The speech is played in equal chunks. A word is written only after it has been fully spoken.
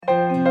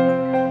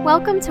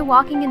Welcome to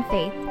Walking in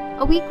Faith,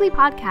 a weekly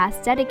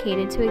podcast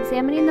dedicated to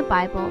examining the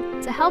Bible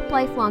to help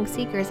lifelong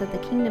seekers of the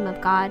kingdom of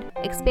God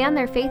expand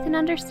their faith and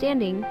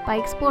understanding by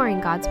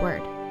exploring God's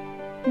Word.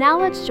 Now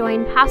let's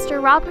join Pastor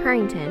Rob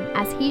Harrington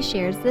as he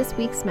shares this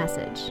week's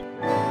message.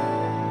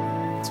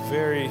 It's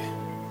very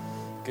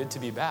good to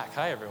be back.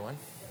 Hi, everyone.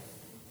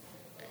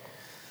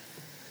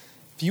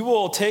 If you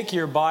will take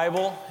your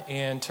Bible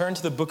and turn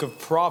to the book of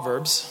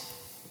Proverbs,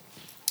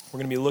 we're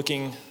going to be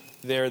looking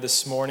there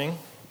this morning.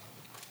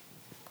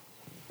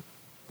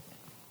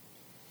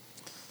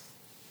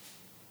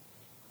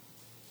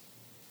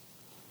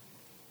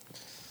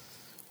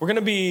 We're going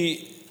to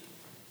be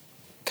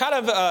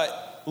kind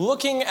of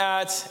looking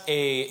at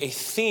a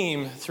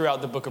theme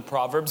throughout the book of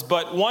Proverbs,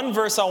 but one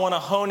verse I want to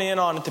hone in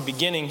on at the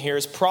beginning here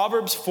is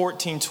Proverbs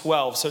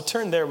 14:12. So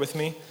turn there with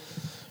me.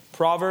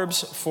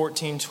 Proverbs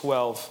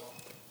 14:12.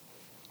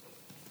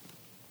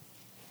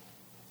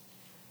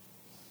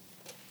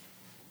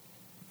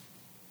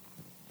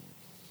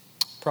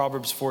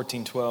 Proverbs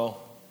 14:12.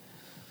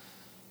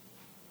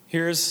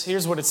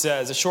 Here's what it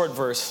says, a short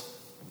verse.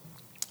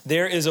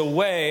 There is a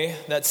way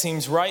that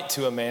seems right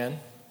to a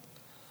man,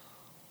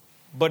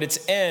 but its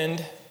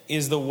end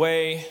is the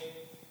way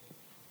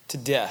to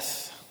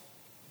death.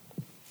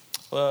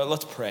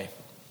 Let's pray.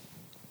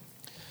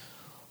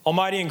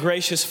 Almighty and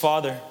gracious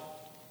Father,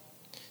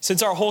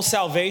 since our whole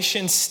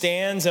salvation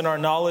stands in our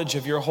knowledge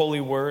of your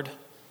holy word,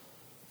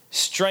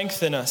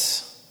 strengthen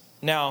us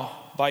now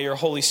by your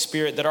Holy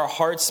Spirit that our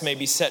hearts may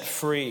be set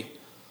free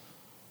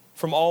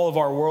from all of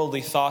our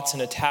worldly thoughts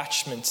and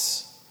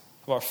attachments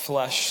of our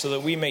flesh, so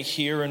that we may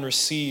hear and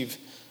receive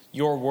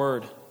your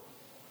word,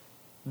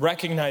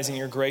 recognizing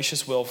your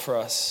gracious will for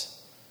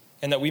us,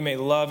 and that we may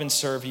love and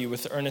serve you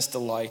with earnest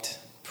delight,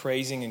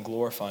 praising and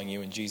glorifying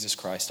you in Jesus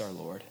Christ our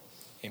Lord.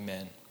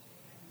 Amen.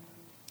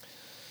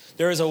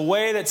 There is a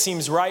way that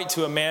seems right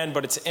to a man,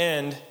 but its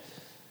end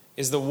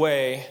is the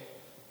way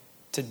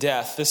to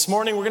death. This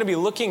morning we're going to be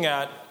looking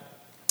at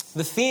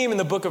the theme in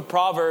the book of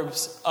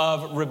Proverbs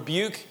of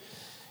rebuke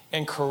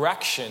and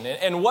correction,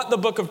 and what the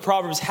book of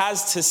Proverbs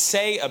has to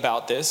say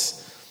about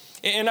this.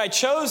 And I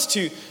chose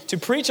to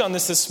preach on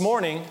this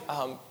morning,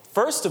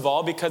 first of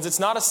all, because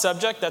it's not a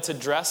subject that's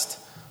addressed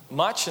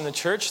much in the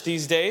church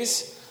these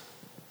days,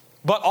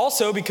 but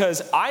also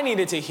because I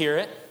needed to hear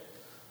it,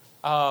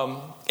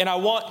 and I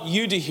want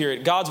you to hear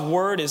it. God's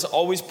word is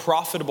always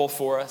profitable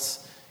for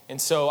us,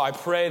 and so I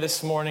pray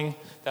this morning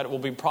that it will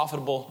be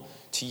profitable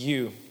to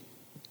you.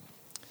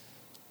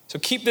 So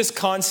keep this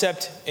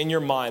concept in your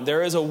mind.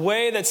 There is a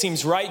way that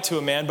seems right to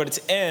a man, but its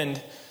end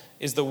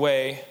is the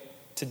way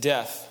to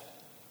death.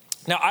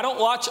 Now, I don't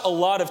watch a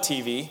lot of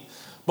TV,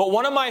 but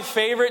one of my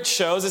favorite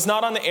shows is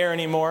not on the air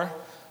anymore.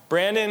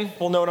 Brandon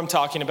will know what I'm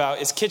talking about.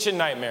 Is Kitchen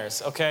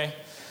Nightmares, okay?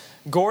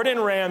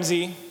 Gordon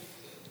Ramsay,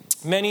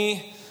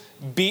 many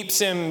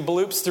beeps and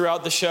bloops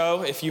throughout the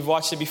show, if you've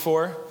watched it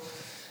before.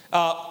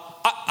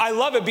 I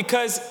love it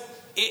because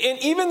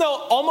even though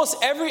almost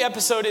every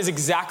episode is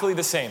exactly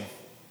the same.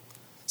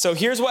 So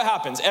here's what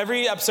happens.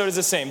 Every episode is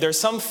the same. There's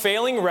some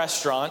failing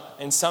restaurant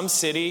in some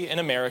city in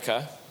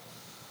America.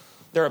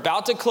 They're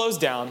about to close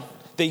down.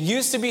 They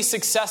used to be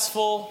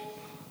successful.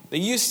 They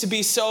used to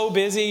be so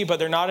busy, but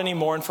they're not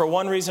anymore. And for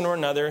one reason or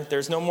another,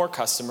 there's no more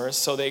customers.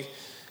 So they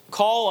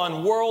call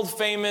on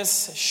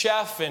world-famous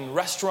chef and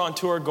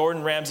restaurateur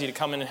Gordon Ramsay to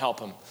come in and help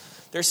them.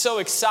 They're so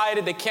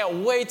excited. They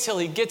can't wait till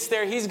he gets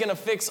there. He's going to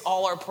fix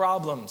all our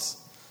problems.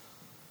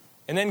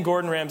 And then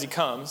Gordon Ramsay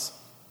comes,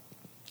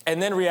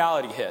 and then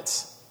reality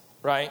hits.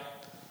 Right?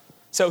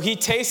 So he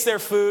tastes their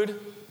food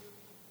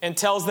and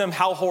tells them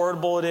how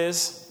horrible it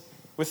is,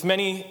 with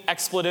many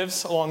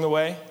expletives along the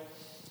way.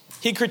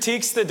 He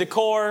critiques the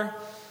decor.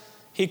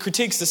 He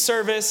critiques the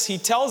service. He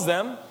tells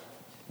them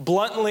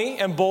bluntly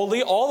and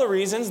boldly all the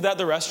reasons that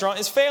the restaurant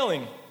is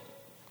failing.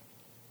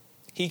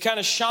 He kind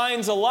of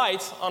shines a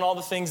light on all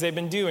the things they've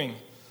been doing.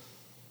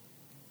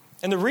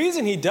 And the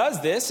reason he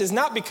does this is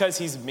not because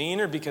he's mean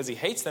or because he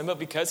hates them, but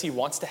because he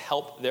wants to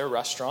help their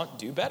restaurant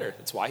do better.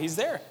 That's why he's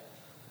there.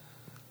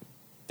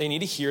 They need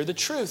to hear the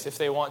truth if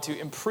they want to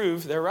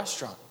improve their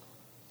restaurant.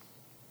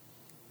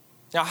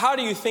 Now, how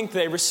do you think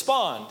they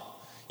respond?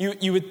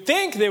 You would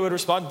think they would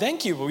respond,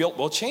 thank you,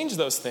 we'll change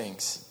those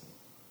things.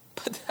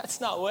 But that's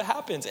not what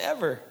happens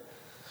ever.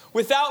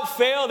 Without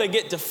fail, they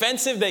get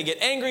defensive, they get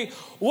angry.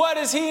 What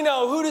does he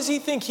know? Who does he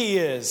think he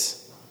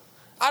is?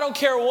 I don't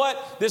care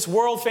what this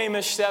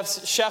world-famous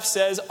chef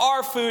says,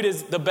 our food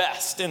is the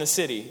best in the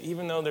city,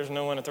 even though there's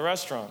no one at the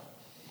restaurant.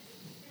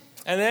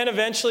 And then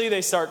eventually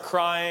they start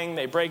crying,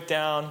 they break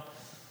down,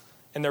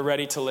 and they're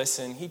ready to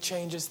listen. He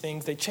changes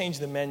things, they change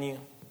the menu.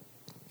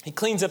 He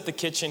cleans up the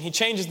kitchen, he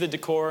changes the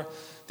decor.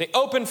 They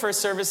open for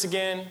service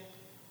again,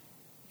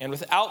 and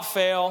without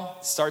fail,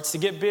 starts to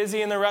get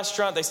busy in the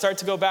restaurant. They start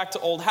to go back to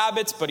old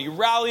habits, but he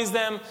rallies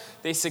them.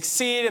 They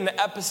succeed, and the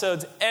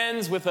episode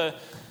ends with a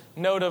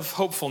note of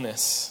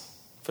hopefulness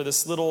for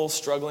this little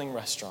struggling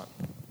restaurant.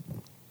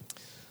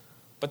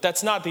 But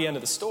that's not the end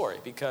of the story,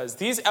 because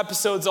these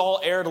episodes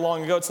all aired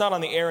long ago. It's not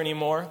on the air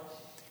anymore.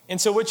 And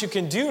so what you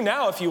can do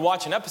now if you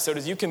watch an episode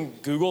is you can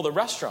Google the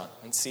restaurant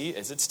and see,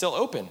 is it still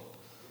open?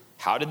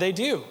 How did they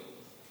do?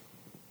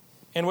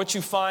 And what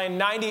you find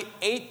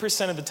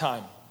 98% of the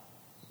time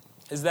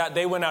is that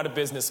they went out of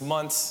business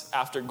months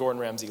after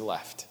Gordon Ramsay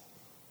left.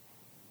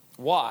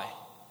 Why?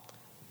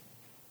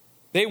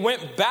 They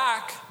went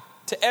back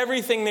to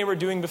everything they were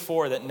doing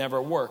before that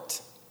never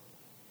worked.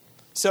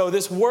 So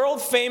this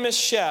world-famous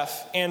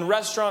chef and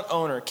restaurant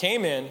owner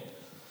came in,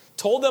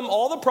 told them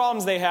all the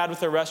problems they had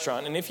with their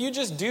restaurant, and if you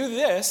just do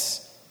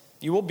this,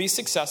 you will be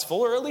successful,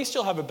 or at least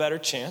you'll have a better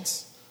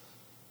chance.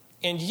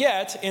 And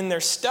yet, in their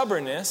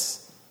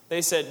stubbornness,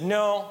 they said,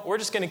 no, we're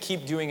just going to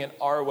keep doing it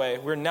our way.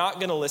 We're not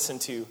going to listen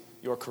to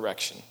your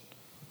correction.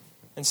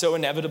 And so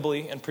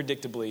inevitably and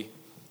predictably,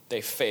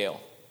 they fail.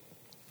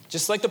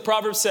 Just like the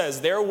proverb says,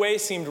 their way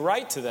seemed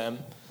right to them.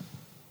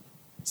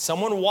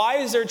 Someone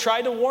wiser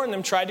tried to warn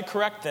them, tried to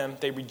correct them.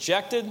 They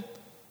rejected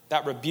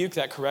that rebuke,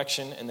 that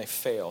correction, and they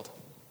failed.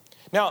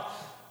 Now,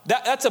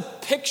 that's a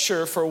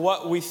picture for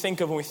what we think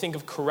of when we think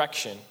of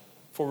correction,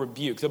 for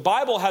rebuke. The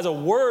Bible has a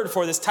word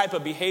for this type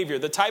of behavior,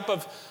 the type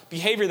of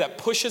behavior that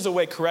pushes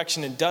away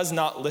correction and does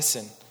not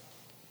listen.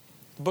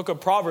 The book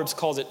of Proverbs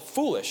calls it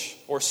foolish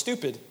or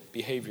stupid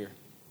behavior.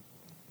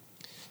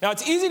 Now,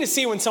 it's easy to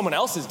see when someone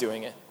else is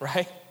doing it,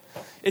 right?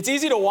 It's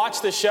easy to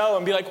watch the show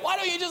and be like, why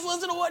don't you just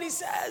listen to what he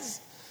says?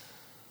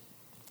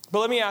 But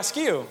let me ask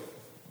you,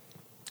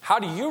 how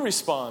do you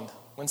respond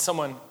when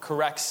someone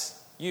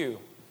corrects you?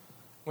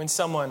 When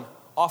someone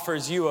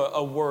offers you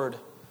a word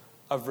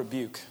of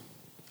rebuke,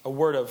 a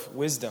word of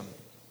wisdom?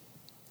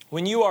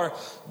 When you are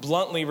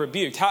bluntly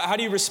rebuked, how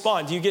do you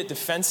respond? Do you get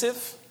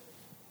defensive?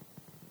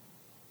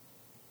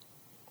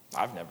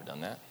 I've never done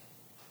that.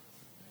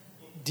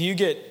 Do you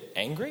get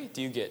angry?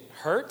 Do you get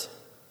hurt?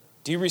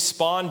 Do you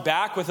respond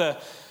back with a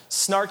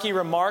snarky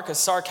remark, a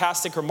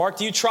sarcastic remark?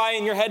 Do you try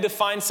in your head to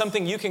find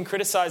something you can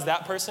criticize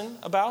that person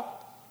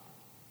about?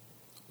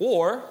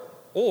 Or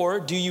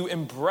do you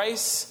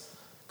embrace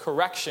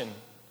correction,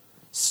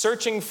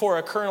 searching for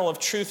a kernel of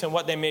truth in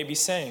what they may be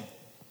saying?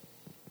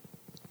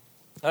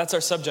 That's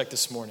our subject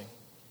this morning.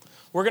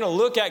 We're going to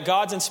look at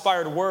God's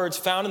inspired words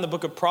found in the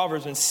book of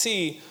Proverbs and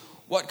see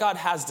what God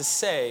has to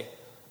say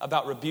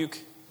about rebuke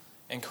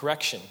and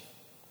correction.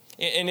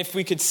 And if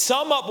we could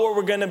sum up what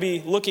we're going to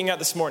be looking at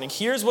this morning,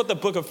 here's what the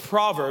book of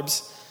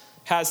Proverbs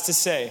has to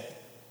say.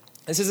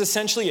 This is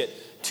essentially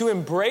it. To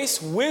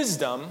embrace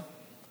wisdom,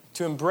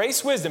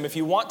 if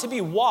you want to be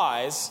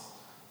wise,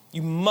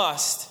 you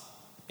must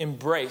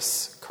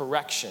embrace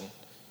correction.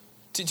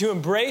 To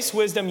embrace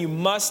wisdom, you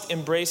must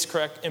embrace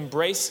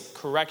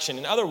correction.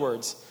 In other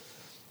words,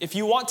 if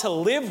you want to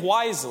live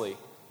wisely,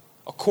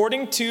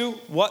 according to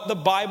what the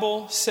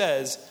Bible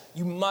says,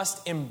 you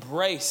must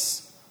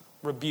embrace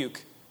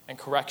rebuke and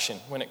correction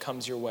when it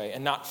comes your way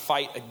and not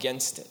fight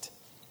against it.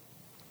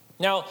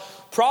 Now,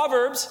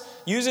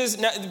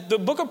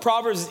 the book of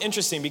Proverbs is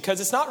interesting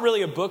because it's not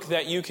really a book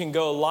that you can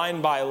go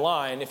line by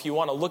line if you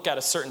want to look at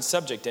a certain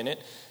subject in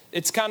it.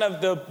 It's kind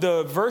of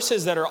the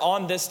verses that are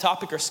on this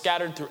topic are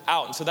scattered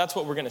throughout, and so that's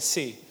what we're going to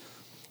see.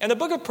 And the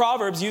book of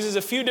Proverbs uses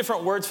a few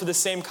different words for the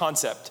same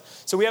concept.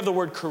 So we have the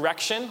word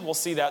correction. We'll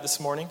see that this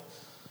morning.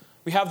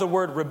 We have the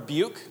word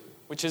rebuke,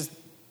 which is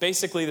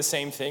basically the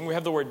same thing. We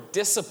have the word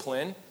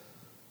discipline,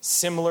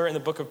 similar in the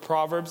book of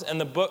Proverbs, and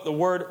the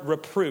word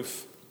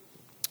reproof.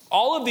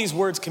 All of these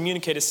words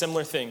communicate a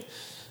similar thing.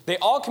 They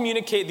all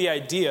communicate the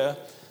idea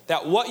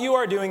that what you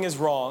are doing is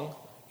wrong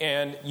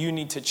and you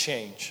need to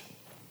change.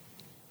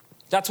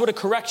 That's what a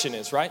correction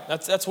is, right?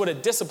 That's what a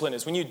discipline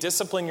is. When you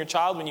discipline your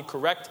child, when you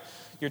correct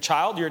your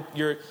child,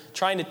 you're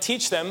trying to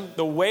teach them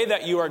the way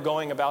that you are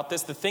going about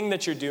this. The thing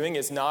that you're doing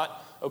is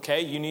not,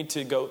 okay, you need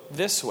to go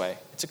this way.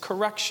 It's a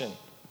correction.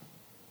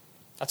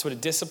 That's what a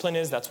discipline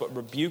is. That's what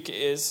rebuke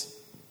is.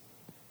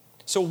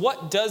 So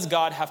what does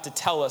God have to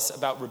tell us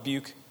about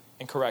rebuke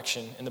and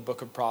correction in the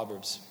book of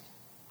Proverbs?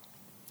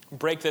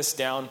 Break this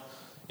down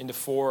into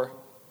 4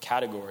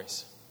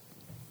 categories.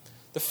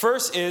 The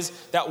first is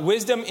that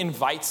wisdom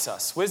invites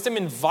us. Wisdom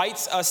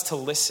invites us to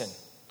listen.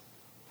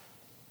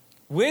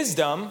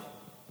 Wisdom,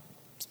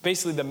 it's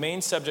basically the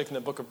main subject in the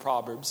book of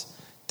Proverbs,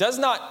 does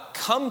not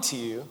come to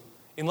you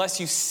unless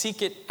you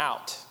seek it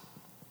out.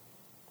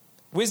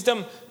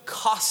 Wisdom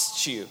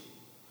costs you.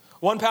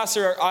 One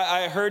pastor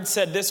I heard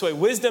said this way,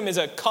 wisdom is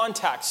a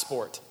contact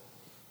sport.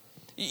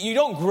 You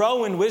don't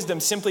grow in wisdom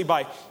simply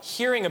by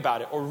hearing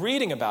about it or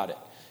reading about it.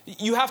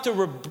 You have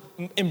to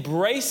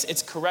embrace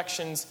its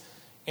corrections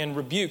and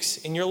rebukes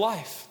in your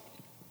life.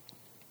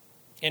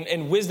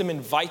 And wisdom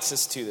invites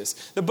us to this.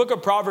 The book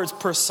of Proverbs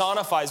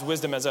personifies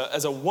wisdom as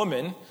a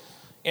woman.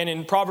 And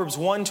in Proverbs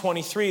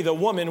 1:23, the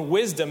woman,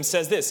 wisdom,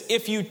 says this: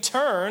 if you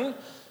turn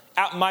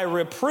at my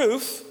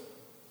reproof,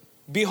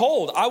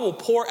 behold, I will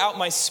pour out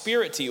my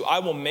spirit to you. I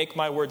will make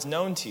my words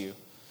known to you.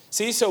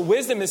 See, so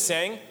wisdom is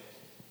saying,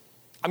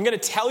 I'm going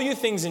to tell you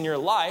things in your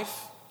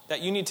life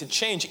that you need to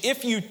change.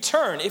 If you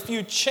turn, if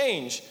you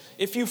change,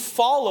 if you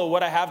follow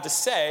what I have to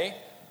say,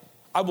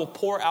 I will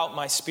pour out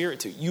my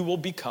spirit to you. You will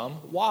become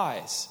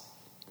wise.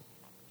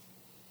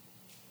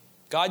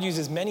 God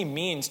uses many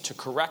means to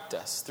correct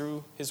us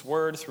through his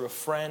word, through a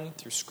friend,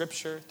 through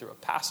scripture, through a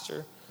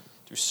pastor,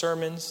 through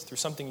sermons, through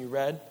something you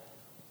read.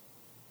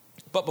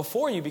 But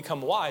before you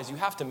become wise, you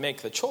have to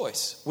make the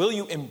choice. Will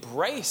you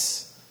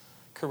embrace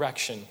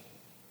correction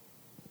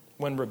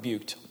when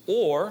rebuked?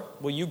 Or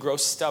will you grow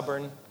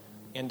stubborn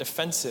and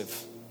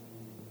defensive?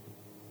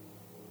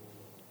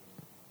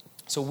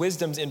 So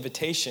wisdom's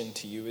invitation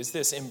to you is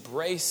this: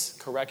 embrace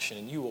correction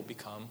and you will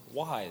become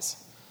wise.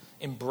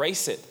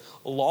 Embrace it,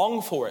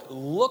 long for it,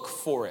 look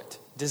for it,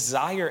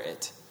 desire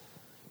it.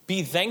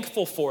 Be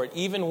thankful for it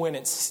even when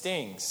it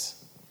stings.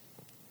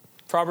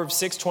 Proverbs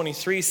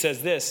 6:23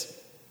 says this: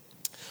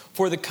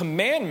 "For the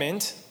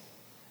commandment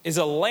is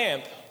a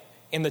lamp,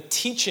 and the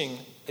teaching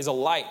is a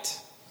light.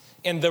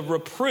 And the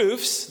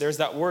reproofs," there's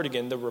that word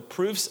again, "the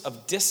reproofs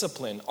of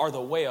discipline are the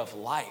way of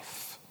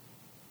life."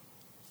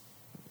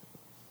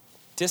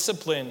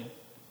 Discipline,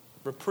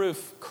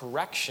 reproof,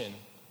 correction,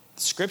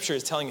 Scripture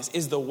is telling us,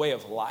 is the way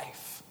of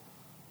life.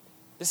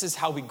 This is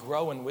how we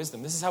grow in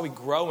wisdom. This is how we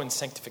grow in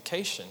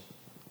sanctification.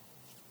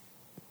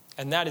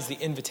 And that is the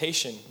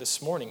invitation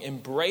this morning.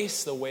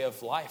 Embrace the way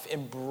of life.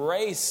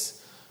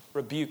 Embrace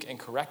rebuke and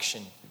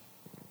correction.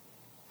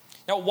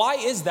 Now, why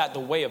is that the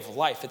way of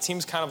life? It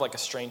seems kind of like a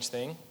strange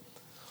thing.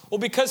 Well,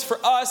 because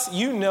for us,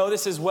 you know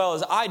this as well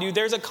as I do,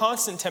 there's a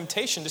constant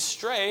temptation to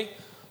stray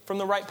from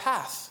the right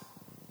path.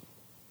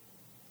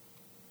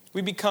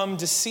 We become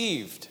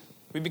deceived.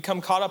 We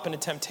become caught up in a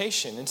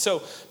temptation. And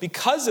so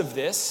because of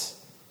this,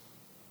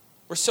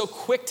 we're so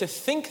quick to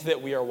think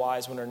that we are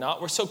wise when we're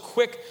not. We're so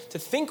quick to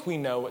think we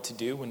know what to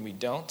do when we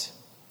don't.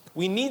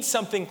 We need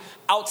something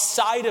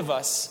outside of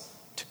us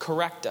to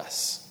correct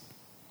us.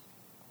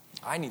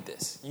 I need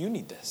this. You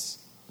need this.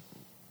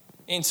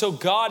 And so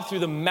God, through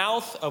the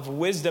mouth of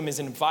wisdom, is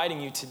inviting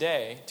you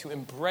today to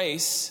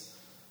embrace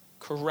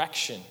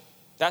correction.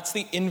 That's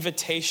the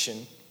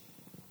invitation.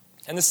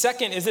 And the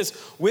second is this: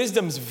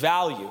 wisdom's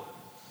value.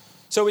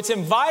 So it's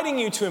inviting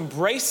you to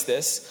embrace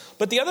this.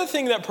 But the other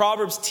thing that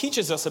Proverbs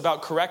teaches us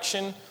about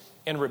correction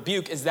and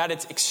rebuke is that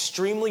it's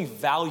extremely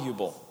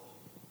valuable.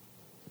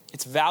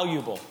 It's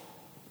valuable.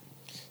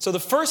 So the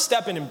first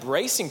step in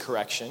embracing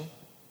correction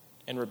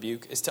and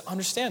rebuke is to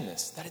understand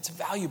this, that it's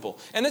valuable.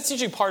 And that's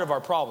usually part of our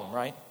problem,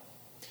 right?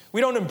 We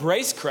don't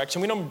embrace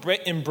correction. We don't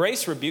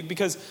embrace rebuke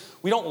because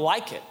we don't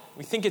like it.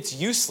 We think it's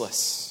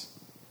useless,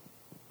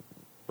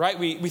 right?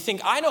 We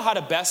think, I know how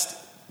to best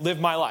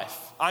live my life.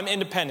 I'm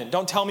independent.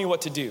 Don't tell me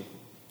what to do.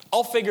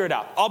 I'll figure it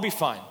out. I'll be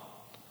fine.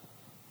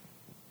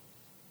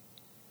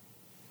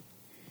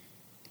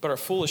 But our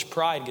foolish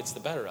pride gets the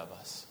better of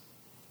us.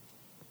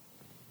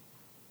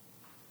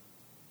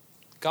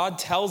 God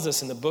tells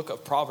us in the book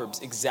of Proverbs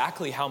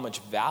exactly how much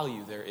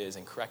value there is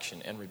in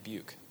correction and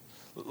rebuke.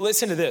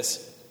 Listen to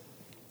this.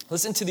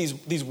 Listen to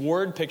these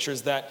word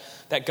pictures that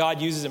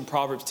God uses in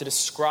Proverbs to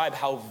describe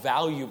how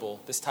valuable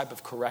this type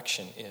of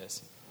correction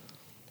is.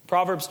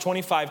 Proverbs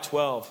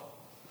 25:12.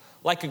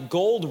 "Like a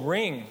gold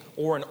ring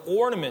or an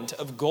ornament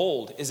of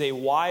gold is a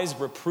wise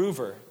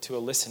reprover to a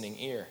listening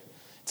ear."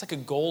 It's like a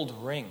gold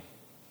ring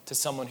to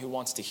someone who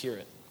wants to hear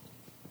it.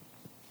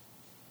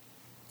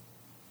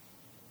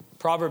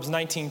 Proverbs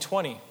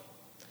 19:20.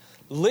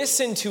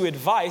 "Listen to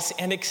advice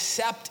and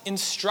accept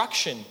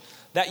instruction,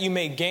 that you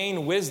may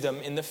gain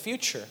wisdom in the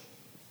future."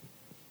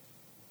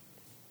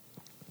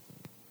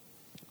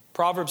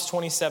 Proverbs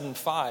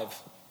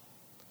 27:5.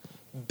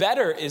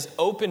 "Better is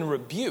open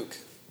rebuke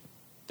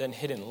than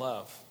hidden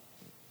love."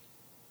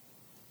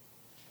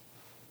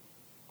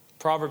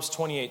 Proverbs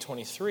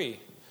 28:23.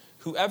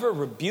 "Whoever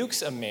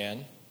rebukes a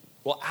man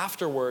will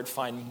afterward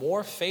find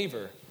more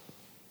favor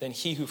than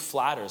he who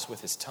flatters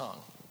with his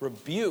tongue."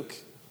 Rebuke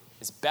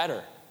is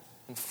better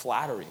than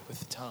flattery with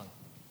the tongue.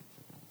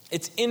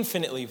 It's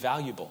infinitely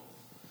valuable.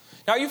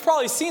 Now, you've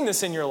probably seen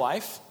this in your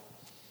life.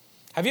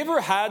 Have you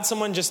ever had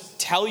someone just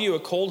tell you a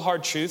cold,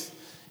 hard truth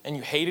and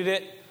you hated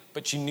it,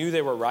 but you knew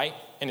they were right,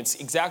 and it's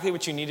exactly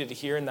what you needed to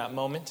hear in that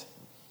moment?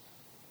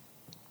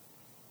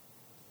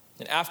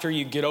 And after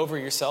you get over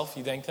yourself,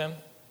 you thank them?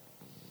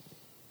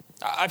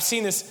 I've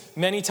seen this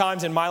many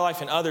times in my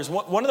life and others.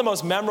 One of the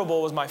most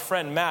memorable was my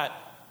friend Matt.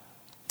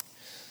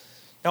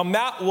 Now,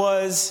 Matt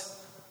was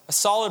a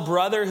solid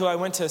brother who I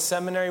went to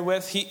seminary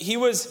with. He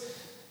was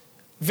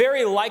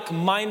very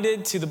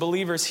like-minded to the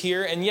believers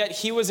here, and yet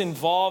he was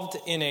involved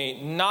in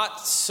a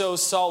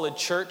not-so-solid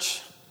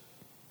church.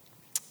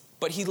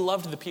 But he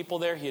loved the people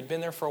there. He had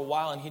been there for a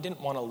while, and he didn't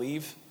want to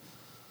leave.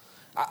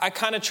 I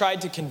kind of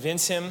tried to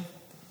convince him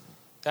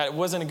that it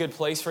wasn't a good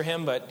place for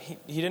him, but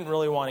he didn't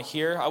really want to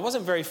hear. I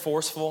wasn't very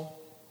forceful.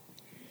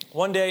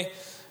 One day,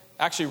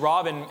 actually,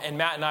 Rob and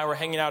Matt and I were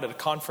hanging out at a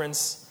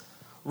conference.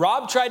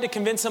 Rob tried to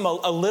convince him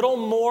a little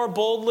more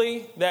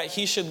boldly that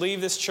he should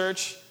leave this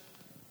church,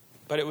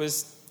 but it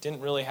didn't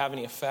really have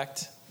any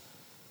effect.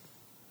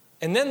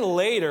 And then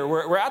later,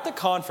 we're at the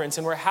conference,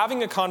 and we're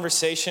having a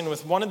conversation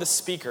with one of the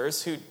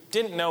speakers who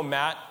didn't know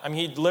Matt. I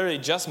mean, he'd literally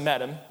just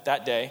met him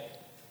that day.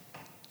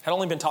 Had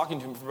only been talking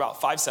to him for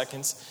about 5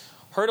 seconds.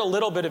 Heard a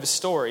little bit of his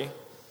story.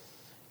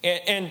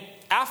 And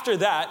after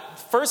that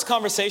first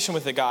conversation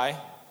with the guy,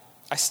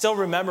 I still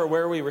remember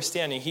where we were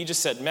standing. He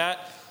just said, Matt,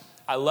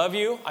 I love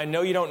you. I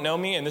know you don't know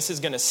me, and this is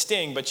going to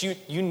sting, but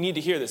you need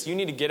to hear this. You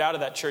need to get out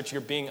of that church.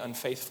 You're being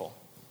unfaithful.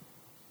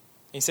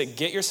 He said,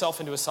 get yourself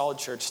into a solid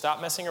church.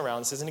 Stop messing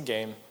around. This isn't a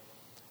game.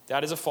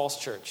 That is a false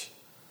church.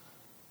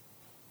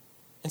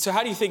 And so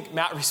how do you think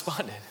Matt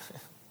responded?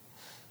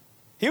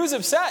 He was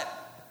upset.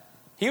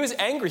 He was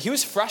angry. He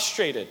was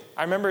frustrated.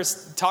 I remember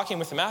talking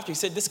with him after. He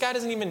said, this guy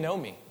doesn't even know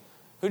me.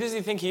 Who does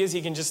he think he is?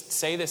 He can just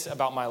say this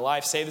about my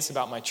life, say this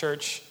about my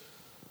church.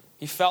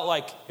 He felt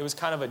like it was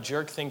kind of a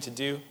jerk thing to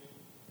do.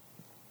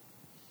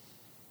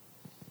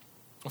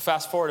 Well,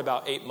 fast forward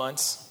about 8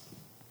 months.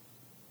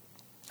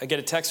 I get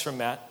a text from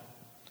Matt.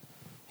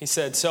 He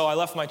said, so I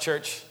left my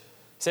church. He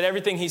said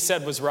everything he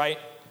said was right.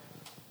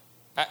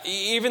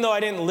 Even though I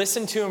didn't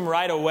listen to him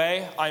right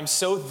away, I'm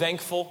so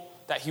thankful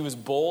that he was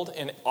bold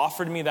and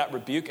offered me that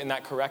rebuke and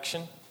that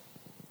correction.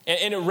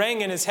 And it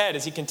rang in his head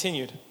as he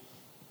continued. He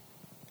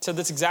said,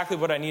 that's exactly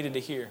what I needed to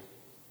hear.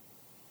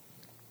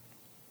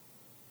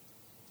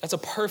 That's a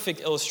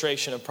perfect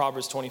illustration of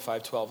Proverbs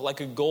 25:12.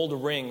 Like a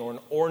gold ring or an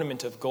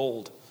ornament of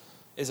gold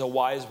is a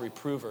wise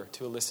reprover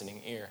to a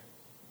listening ear.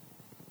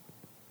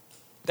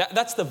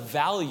 That's the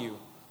value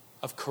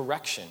of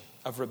correction,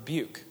 of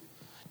rebuke.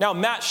 Now,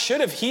 Matt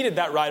should have heeded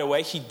that right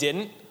away. He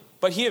didn't,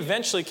 but he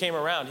eventually came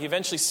around. He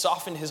eventually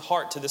softened his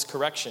heart to this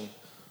correction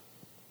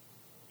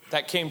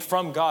that came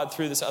from God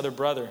through this other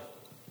brother.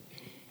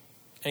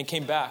 And he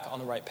came back on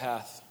the right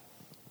path,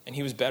 and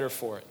he was better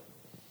for it.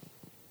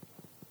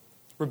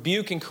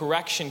 Rebuke and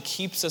correction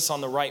keeps us on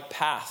the right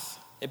path.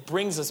 It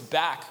brings us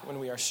back when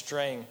we are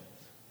straying.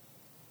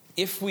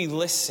 If we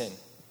listen,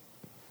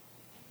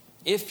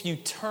 if you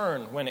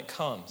turn when it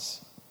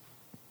comes.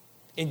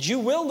 And you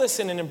will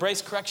listen and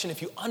embrace correction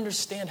if you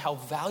understand how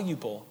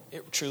valuable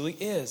it truly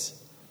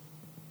is.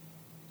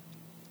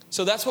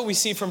 So that's what we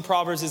see from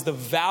Proverbs is the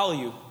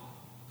value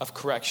of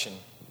correction.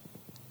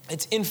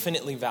 It's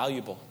infinitely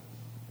valuable.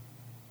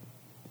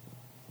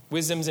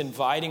 Wisdom's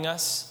inviting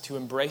us to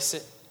embrace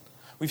it.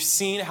 We've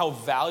seen how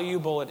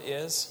valuable it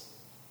is.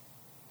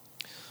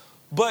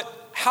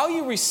 But how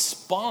you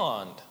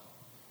respond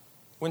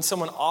when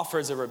someone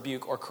offers a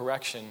rebuke or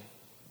correction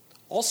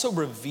also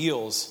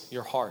reveals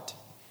your heart,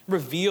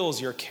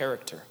 reveals your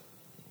character.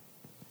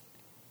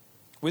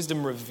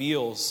 Wisdom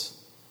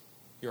reveals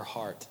your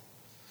heart.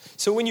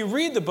 So when you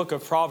read the book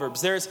of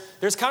Proverbs, there's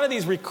kind of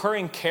these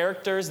recurring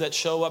characters that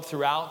show up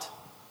throughout.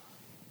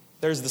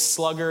 There's the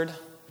sluggard,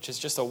 which is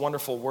just a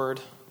wonderful word.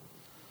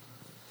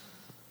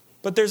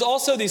 But there's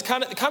also these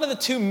kind of the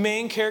two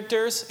main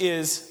characters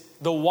is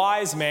the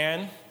wise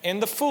man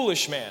and the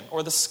foolish man,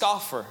 or the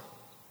scoffer.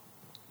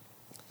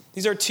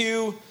 These are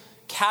two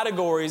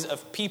categories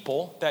of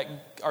people that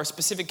are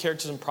specific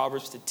characters in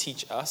Proverbs to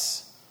teach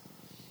us.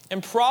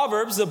 And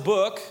Proverbs, the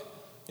book,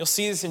 you'll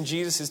see this in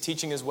Jesus'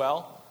 teaching as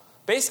well,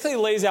 basically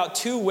lays out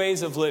two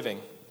ways of living.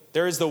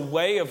 There is the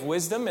way of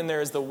wisdom and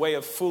there is the way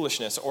of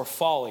foolishness or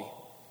folly.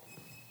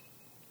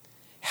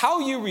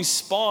 How you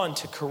respond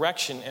to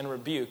correction and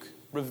rebuke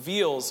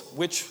reveals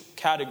which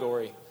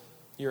category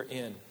you're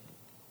in.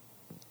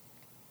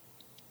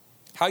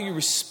 How you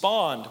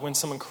respond when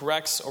someone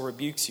corrects or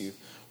rebukes you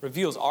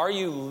reveals, are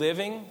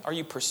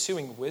you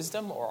pursuing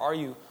wisdom, or are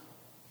you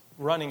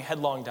running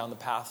headlong down the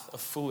path of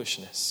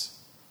foolishness?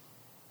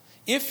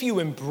 If you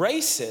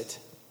embrace it,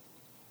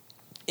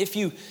 if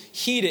you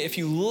heed it, if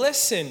you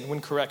listen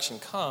when correction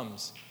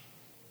comes,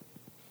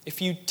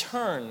 if you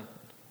turn,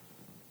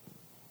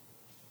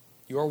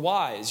 you're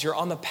wise. You're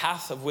on the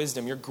path of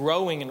wisdom. You're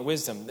growing in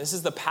wisdom. This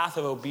is the path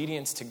of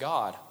obedience to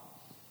God.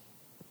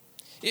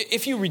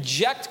 If you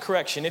reject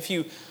correction, if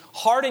you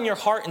harden your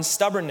heart in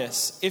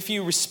stubbornness, if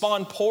you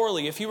respond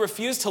poorly, if you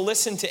refuse to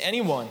listen to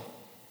anyone,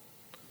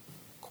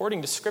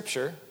 according to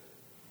Scripture,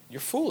 you're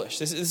foolish.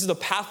 This is the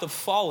path of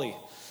folly.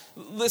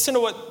 Listen to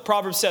what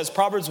Proverbs says.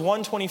 Proverbs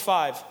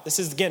 1:25. This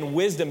is, again,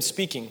 wisdom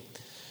speaking.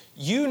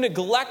 You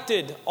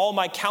neglected all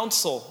my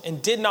counsel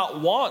and did not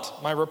want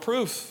my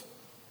reproof.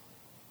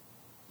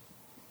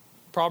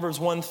 Proverbs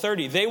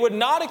 1:30. They would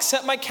not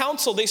accept my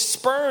counsel. They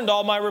spurned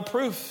all my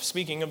reproof.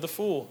 Speaking of the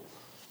fool.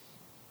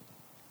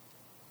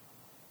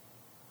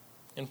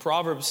 In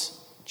Proverbs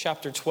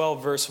chapter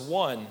 12, verse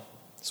 1.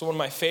 It's one of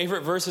my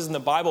favorite verses in the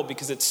Bible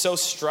because it's so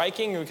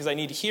striking and because I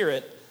need to hear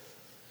it.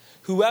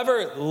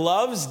 Whoever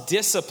loves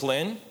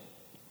discipline,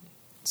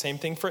 same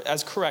thing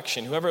as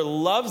correction. Whoever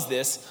loves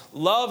this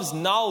loves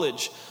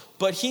knowledge,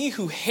 but he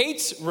who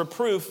hates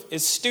reproof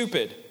is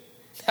stupid.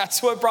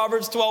 That's what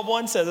Proverbs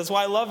 12:1 says. That's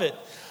why I love it.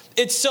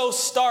 It's so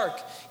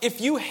stark. If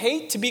you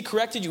hate to be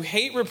corrected, you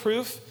hate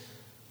reproof,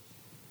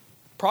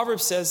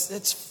 Proverbs says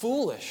it's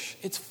foolish.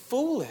 It's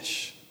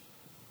foolish.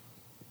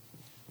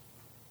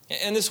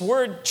 And this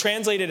word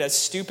translated as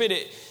stupid,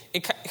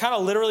 it kind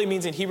of literally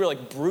means in Hebrew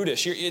like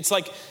brutish. It's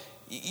like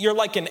you're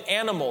like an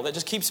animal that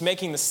just keeps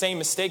making the same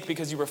mistake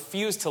because you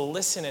refuse to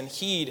listen and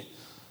heed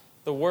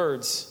the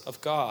words of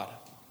God.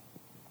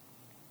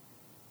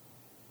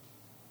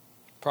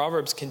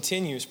 Proverbs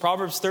continues.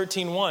 Proverbs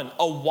 13:1.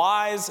 A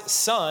wise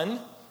son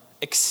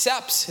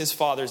accepts his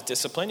father's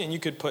discipline, and you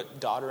could put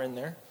daughter in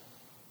there,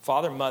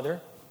 father,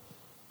 mother.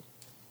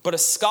 But a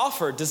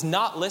scoffer does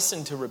not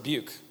listen to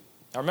rebuke.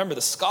 Now remember,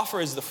 the scoffer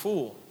is the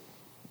fool.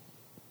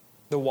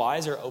 The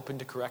wise are open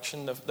to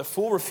correction. The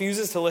fool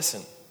refuses to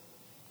listen.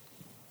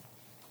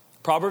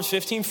 Proverbs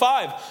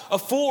 15:5, a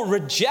fool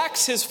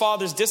rejects his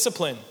father's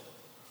discipline,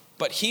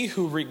 but he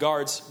who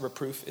regards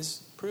reproof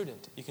is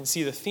prudent. You can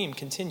see the theme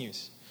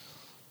continues.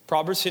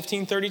 Proverbs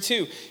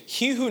 15:32,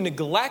 he who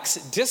neglects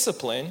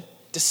discipline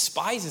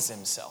despises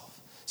himself.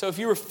 So if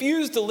you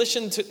refuse to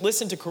listen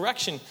to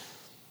correction,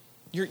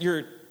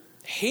 you're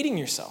hating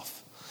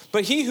yourself.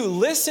 But he who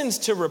listens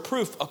to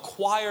reproof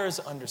acquires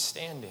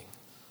understanding.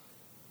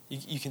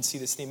 You can see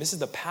this theme. This is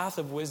the path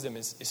of wisdom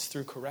is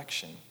through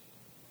correction.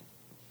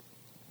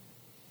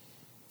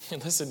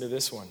 And listen to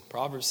this one,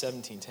 Proverbs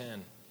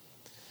 17:10.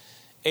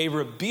 A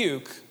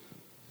rebuke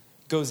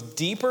goes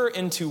deeper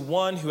into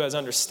one who has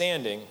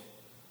understanding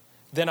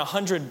than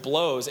 100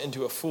 blows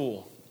into a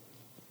fool.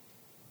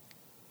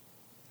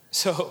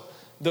 So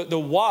the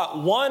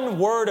one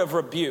word of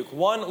rebuke,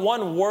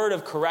 one word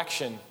of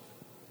correction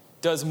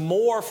does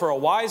more for a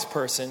wise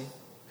person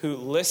who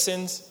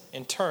listens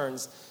and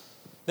turns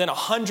than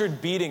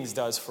 100 beatings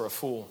does for a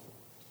fool.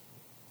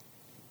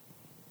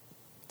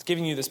 It's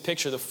giving you this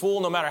picture. The fool,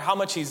 no matter how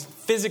much he's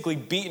physically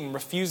beaten,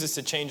 refuses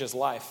to change his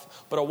life.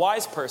 But a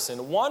wise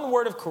person, one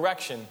word of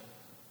correction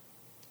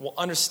will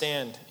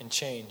understand and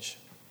change.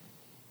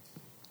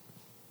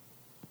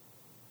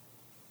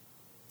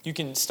 You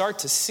can start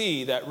to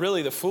see that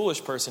really the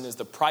foolish person is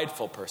the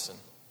prideful person.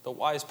 The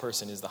wise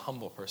person is the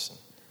humble person.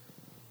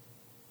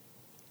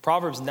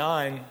 Proverbs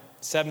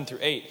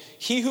 9:7-8.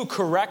 He who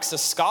corrects a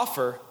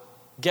scoffer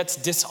gets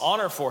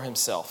dishonor for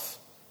himself,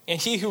 and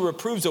he who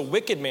reproves a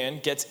wicked man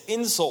gets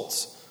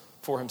insults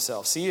for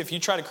himself. See, if you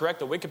try to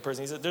correct a wicked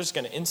person, they're just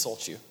going to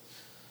insult you.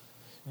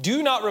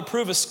 Do not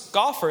reprove a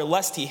scoffer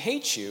lest he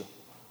hates you.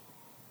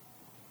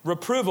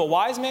 Reprove a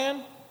wise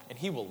man, and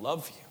he will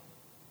love you.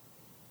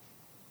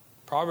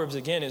 Proverbs,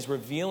 again, is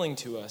revealing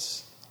to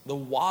us the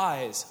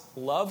wise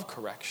love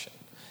correction.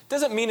 It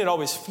doesn't mean it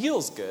always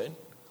feels good,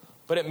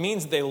 but it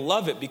means they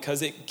love it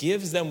because it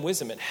gives them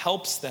wisdom. It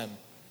helps them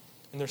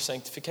in their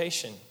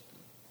sanctification.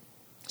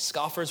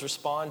 Scoffers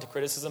respond to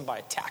criticism by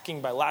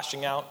attacking, by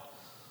lashing out.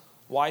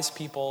 Wise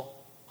people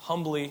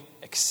humbly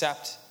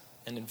accept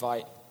and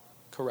invite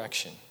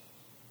correction.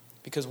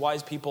 Because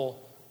wise people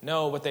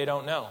know what they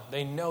don't know.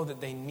 They know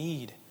that they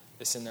need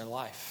this in their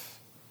life.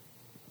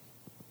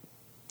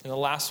 And the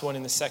last one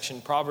in this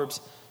section, Proverbs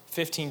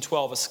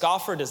 15:12. A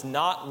scoffer does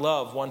not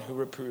love one who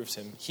reproves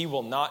him. He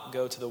will not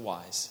go to the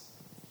wise.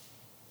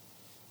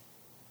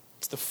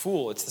 It's the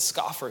fool, it's the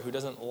scoffer who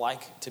doesn't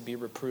like to be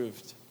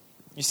reproved.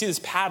 You see this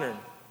pattern.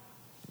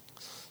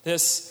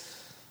 This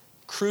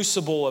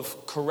crucible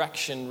of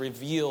correction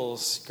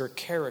reveals your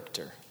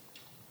character.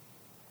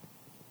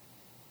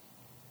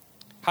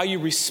 How you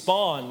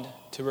respond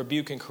to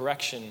rebuke and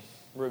correction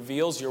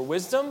reveals your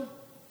wisdom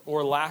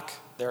or lack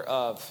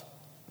thereof.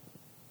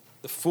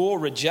 The fool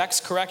rejects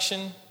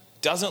correction,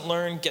 doesn't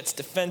learn, gets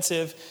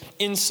defensive,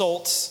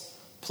 insults,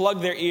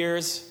 plug their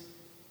ears,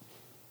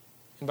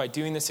 and by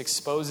doing this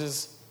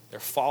exposes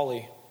their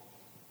folly.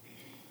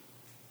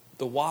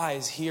 The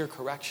wise hear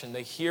correction,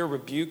 they hear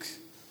rebuke,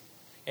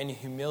 and in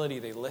humility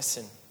they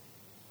listen.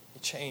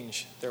 They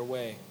change their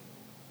way.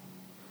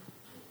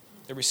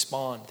 They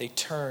respond, they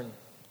turn.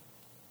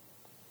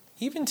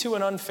 Even to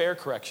an unfair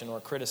correction or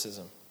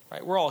criticism,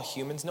 right? We're all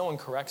humans, no one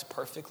corrects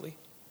perfectly.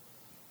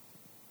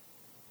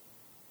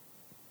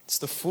 It's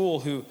the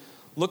fool who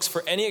looks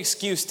for any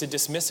excuse to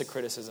dismiss a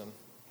criticism.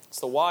 It's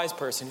the wise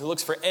person who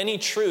looks for any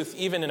truth,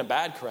 even in a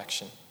bad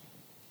correction.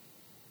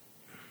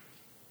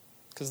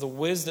 Because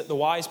the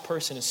wise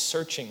person is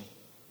searching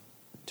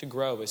to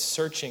grow, is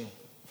searching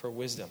for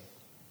wisdom.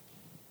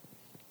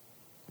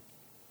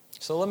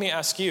 So let me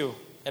ask you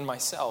and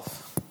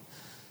myself,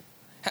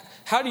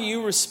 how do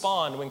you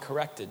respond when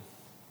corrected?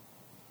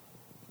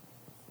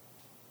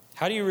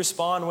 How do you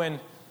respond when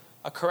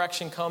a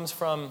correction comes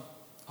from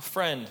a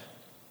friend,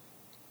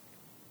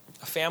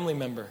 a family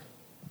member,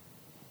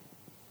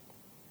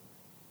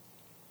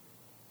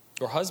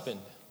 your husband,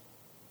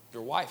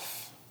 your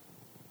wife,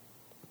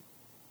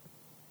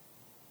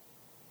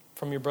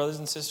 from your brothers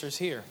and sisters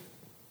here,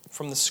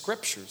 from the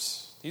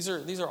scriptures? These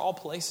are all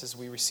places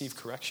we receive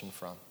correction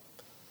from.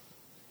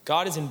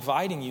 God is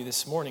inviting you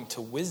this morning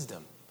to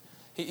wisdom.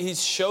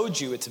 He's showed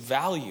you its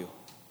value.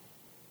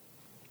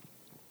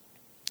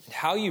 And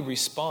how you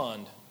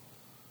respond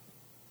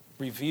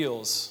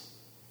reveals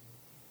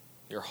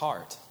your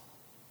heart.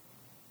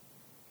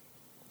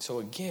 So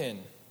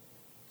again,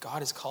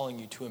 God is calling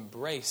you to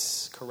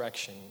embrace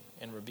correction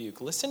and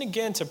rebuke. Listen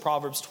again to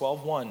Proverbs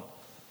 12:1.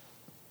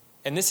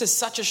 And this is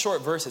such a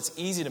short verse, it's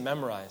easy to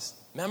memorize.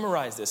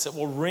 Memorize this. It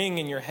will ring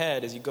in your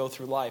head as you go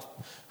through life.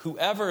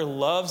 Whoever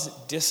loves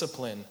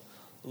discipline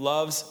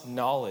loves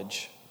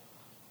knowledge,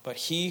 but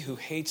he who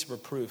hates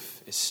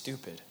reproof is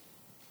stupid.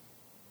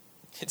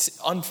 It's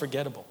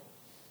unforgettable.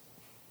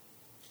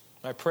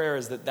 My prayer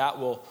is that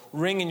will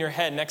ring in your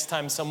head next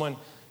time someone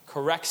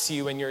corrects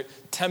you and you're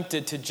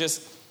tempted to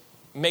just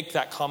make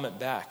that comment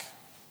back.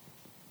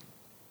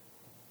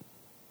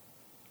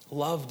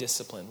 Love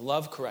discipline,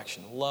 love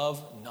correction,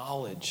 love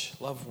knowledge,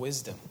 love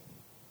wisdom.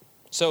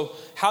 So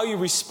how you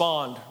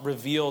respond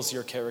reveals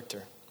your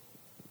character.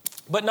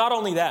 But not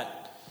only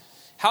that,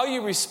 how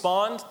you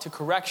respond to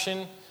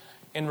correction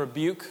and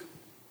rebuke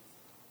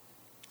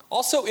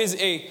also is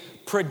a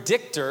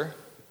predictor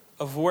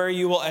of where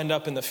you will end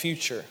up in the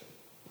future.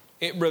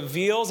 It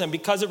reveals, and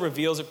because it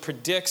reveals, it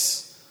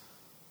predicts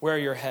where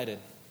you're headed.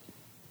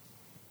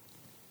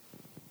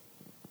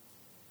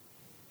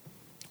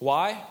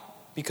 Why?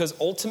 Because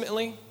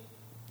ultimately,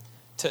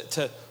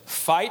 to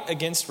fight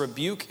against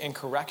rebuke and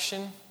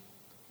correction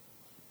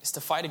is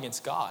to fight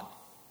against God.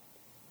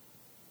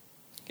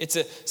 It's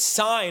a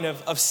sign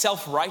of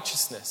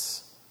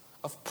self-righteousness,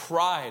 of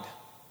pride.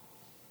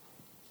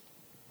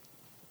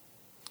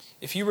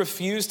 If you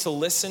refuse to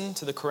listen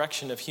to the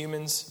correction of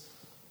humans,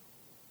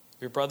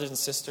 of your brothers and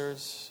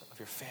sisters, of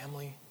your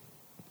family,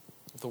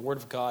 of the Word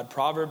of God,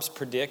 Proverbs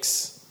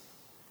predicts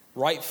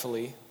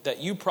rightfully that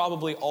you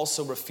probably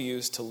also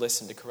refuse to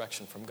listen to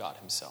correction from God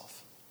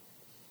himself.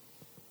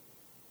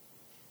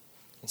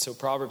 And so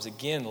Proverbs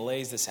again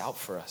lays this out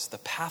for us. The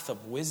path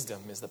of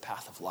wisdom is the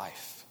path of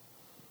life.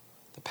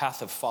 The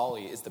path of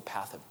folly is the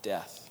path of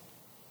death.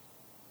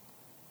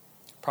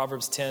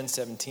 Proverbs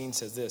 10:17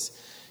 says this,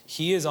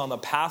 "He is on the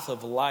path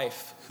of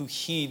life who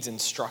heeds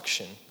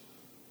instruction,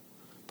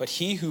 but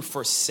he who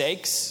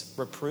forsakes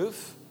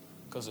reproof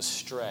goes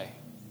astray."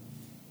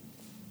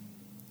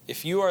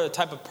 If you are the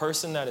type of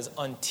person that is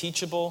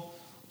unteachable,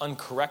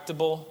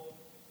 uncorrectable,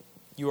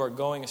 you are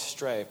going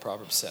astray,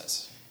 Proverbs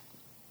says.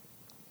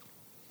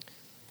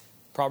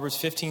 Proverbs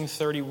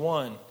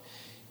 15:31,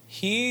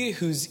 "He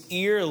whose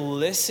ear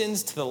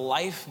listens to the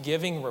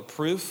life-giving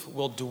reproof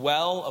will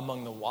dwell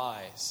among the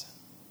wise."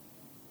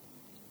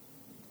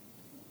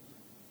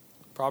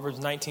 Proverbs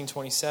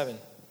 19:27,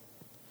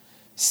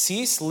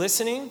 "Cease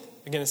listening,"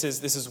 again it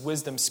says this is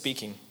wisdom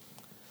speaking.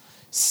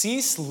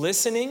 "Cease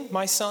listening,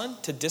 my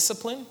son, to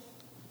discipline,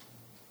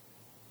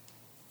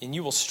 and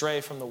you will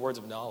stray from the words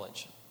of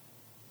knowledge."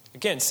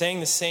 Again,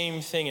 saying the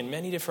same thing in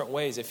many different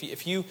ways.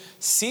 If you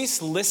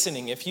cease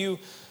listening, if you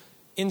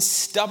in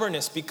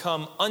stubbornness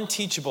become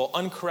unteachable,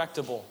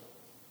 uncorrectable,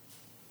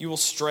 you will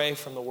stray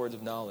from the words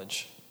of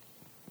knowledge.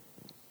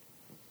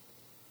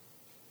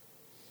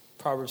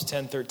 Proverbs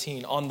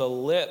 10:13, "On the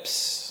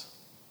lips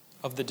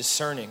of the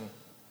discerning,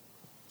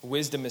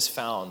 wisdom is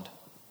found,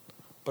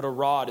 but a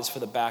rod is for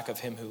the back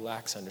of him who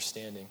lacks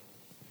understanding."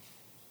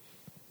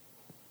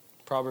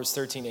 Proverbs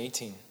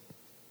 13:18,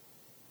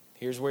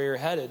 here's where you're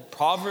headed.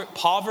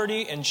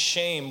 "Poverty and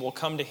shame will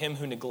come to him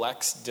who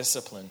neglects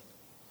discipline,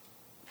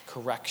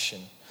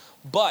 correction.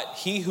 But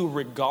he who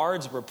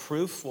regards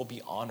reproof will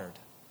be honored."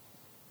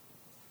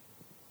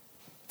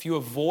 If you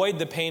avoid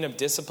the pain of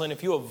discipline,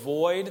 if you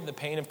avoid the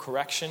pain of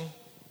correction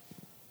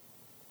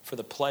for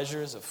the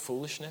pleasures of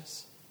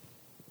foolishness,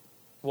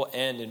 it will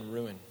end in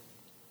ruin.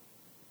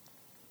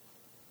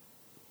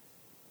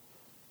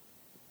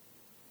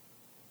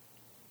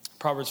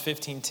 Proverbs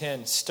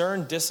 15:10,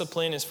 "Stern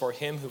discipline is for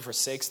him who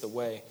forsakes the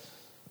way."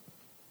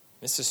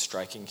 This is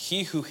striking.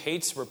 "He who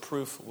hates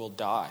reproof will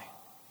die."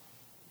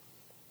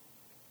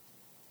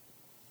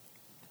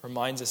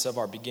 Reminds us of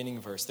our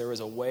beginning verse. There is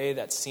a way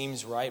that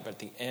seems right, but at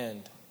the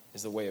end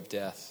is the way of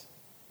death.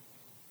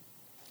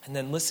 And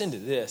then listen to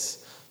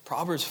this.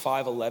 Proverbs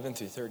 5:11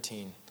 through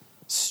 13.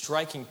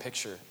 Striking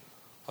picture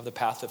of the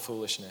path of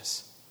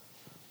foolishness.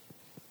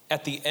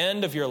 "At the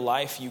end of your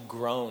life you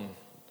groan,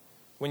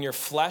 when your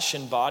flesh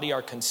and body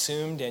are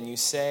consumed, and you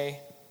say,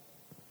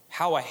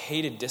 'How I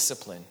hated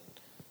discipline,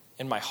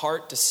 and my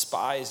heart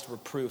despised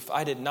reproof.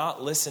 I did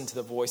not listen to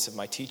the voice of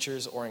my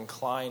teachers or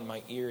incline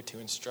my ear to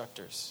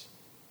instructors.'"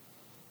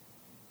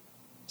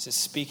 This is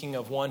speaking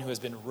of one who has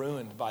been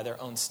ruined by their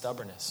own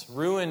stubbornness,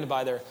 ruined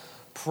by their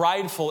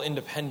prideful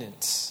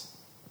independence.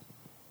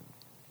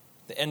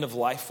 The end of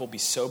life will be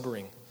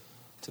sobering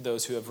to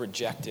those who have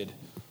rejected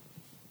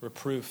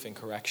reproof and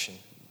correction.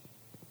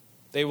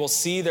 They will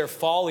see their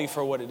folly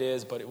for what it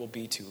is, but it will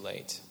be too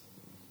late.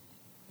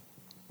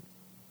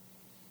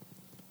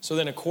 So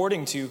then,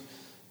 according to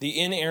the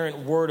inerrant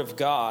word of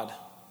God,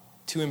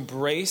 to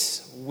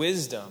embrace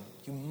wisdom,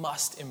 you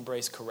must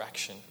embrace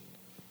correction.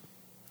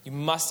 You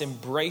must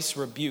embrace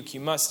rebuke. You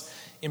must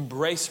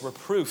embrace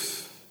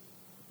reproof.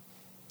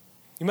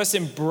 You must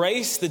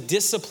embrace the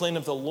discipline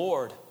of the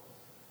Lord.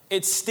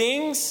 It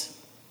stings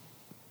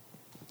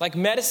like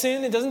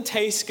medicine. It doesn't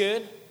taste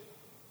good.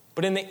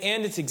 But in the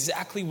end, it's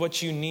exactly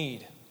what you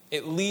need.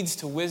 It leads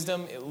to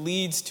wisdom. It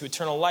leads to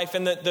eternal life.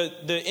 And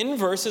the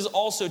inverse is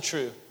also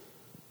true.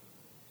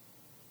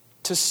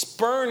 To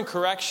spurn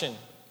correction,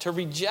 to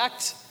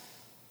reject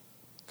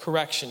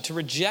correction, to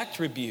reject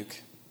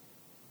rebuke,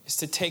 is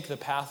to take the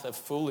path of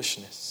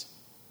foolishness.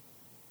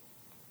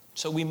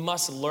 So we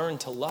must learn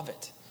to love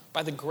it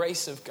by the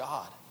grace of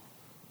God.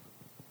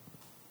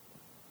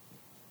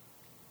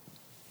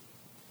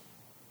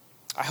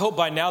 I hope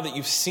by now that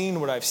you've seen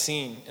what I've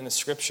seen in the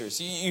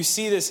scriptures. You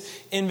see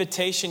this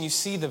invitation, you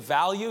see the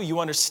value, you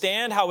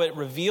understand how it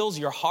reveals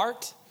your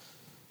heart.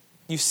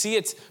 You see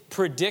its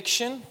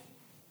prediction.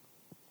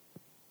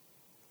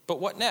 But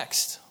what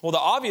next? Well, the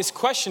obvious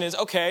question is,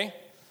 okay,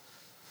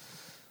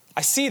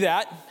 I see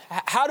that.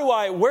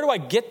 Where do I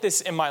get this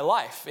in my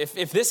life?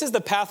 If this is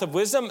the path of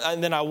wisdom,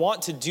 and then I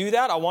want to do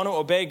that, I want to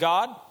obey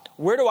God,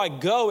 where do I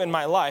go in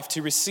my life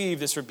to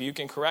receive this rebuke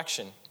and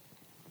correction?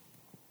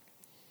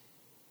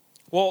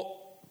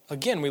 Well,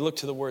 again, we look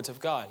to the words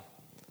of God.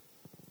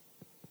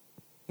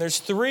 There's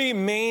three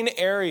main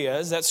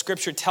areas that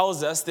Scripture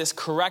tells us this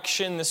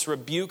correction, this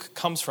rebuke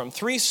comes from.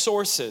 Three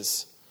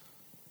sources.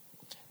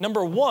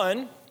 Number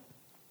one,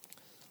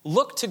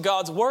 look to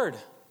God's word.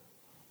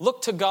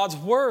 Look to God's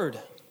word.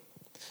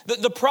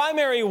 The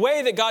primary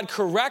way that God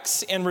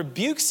corrects and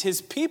rebukes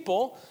his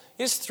people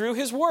is through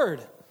his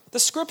word, the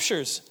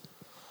scriptures.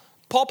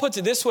 Paul puts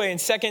it this way in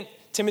 2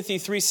 Timothy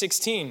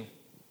 3:16,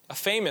 a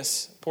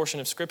famous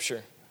portion of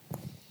scripture,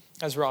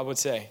 as Rob would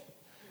say.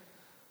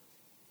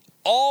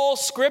 All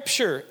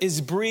scripture is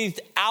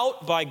breathed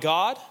out by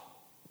God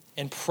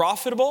and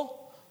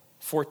profitable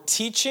for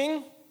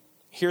teaching,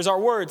 here's our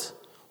words,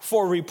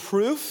 for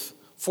reproof,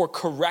 for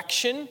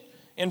correction,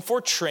 and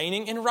for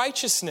training in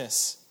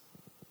righteousness.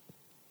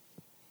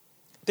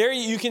 There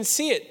you can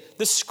see it.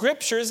 The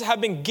scriptures have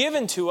been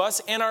given to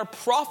us and are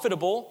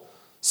profitable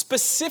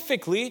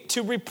specifically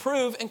to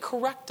reprove and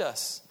correct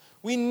us.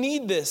 We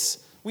need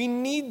this. We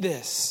need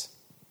this.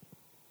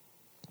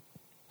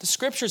 The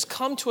scriptures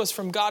come to us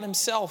from God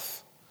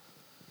himself.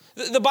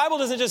 The Bible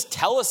doesn't just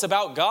tell us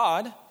about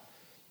God.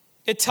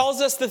 It tells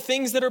us the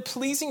things that are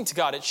pleasing to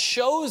God. It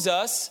shows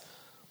us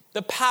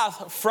the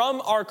path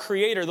from our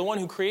Creator, the one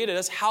who created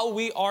us, how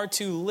we are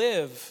to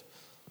live.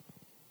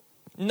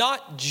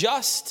 Not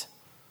just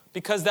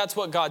because that's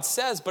what God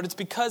says, but it's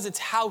because it's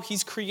how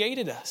he's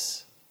created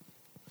us.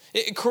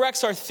 It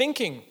corrects our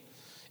thinking.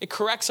 It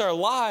corrects our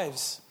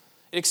lives.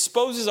 It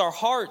exposes our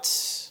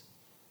hearts.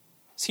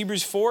 As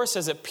Hebrews 4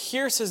 says, it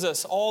pierces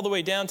us all the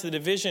way down to the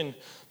division of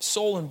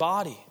soul and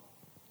body.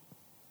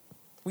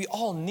 We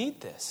all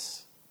need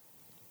this.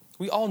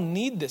 We all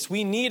need this.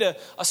 We need a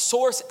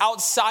source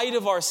outside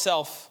of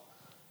ourselves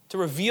to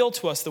reveal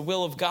to us the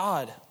will of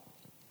God.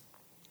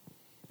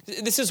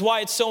 This is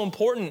why it's so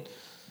important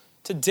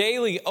to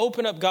daily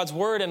open up God's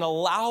word and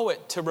allow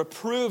it to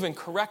reprove and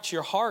correct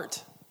your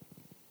heart.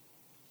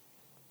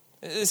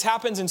 This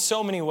happens in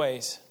so many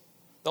ways.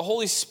 The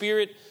Holy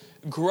Spirit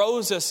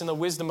grows us in the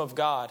wisdom of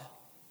God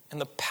and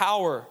the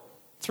power,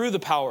 through the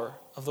power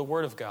of the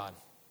word of God.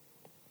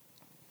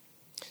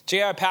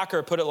 J.I.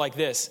 Packer put it like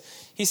this.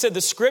 He said,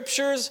 the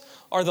scriptures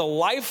are the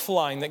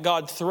lifeline that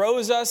God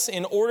throws us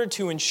in order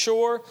to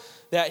ensure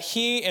that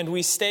he and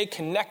we stay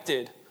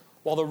connected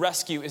while the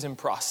rescue is in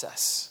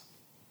process.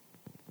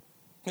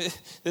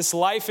 This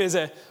life is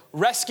a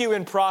rescue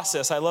in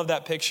process. I love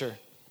that picture.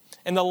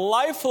 And the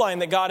lifeline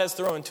that God has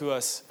thrown to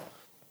us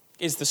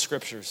is the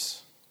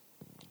scriptures.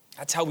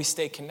 That's how we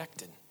stay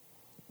connected.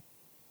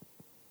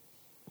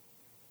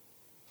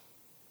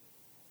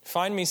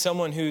 Find me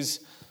someone who's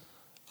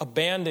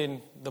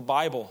abandoned the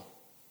Bible.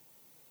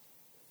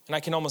 And I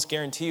can almost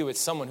guarantee you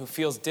it's someone who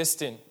feels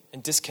distant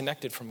and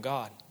disconnected from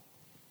God.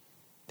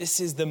 This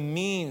is the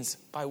means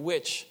by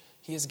which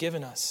he has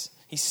given us.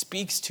 He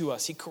speaks to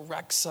us. He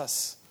corrects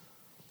us.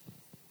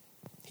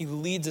 He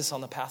leads us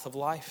on the path of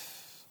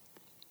life.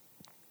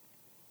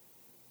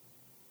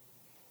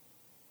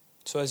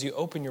 So as you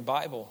open your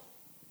Bible,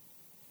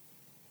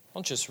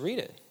 don't just read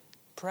it.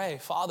 Pray,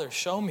 Father,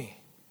 show me.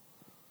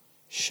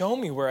 Show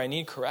me where I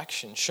need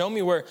correction. Show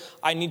me where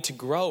I need to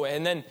grow.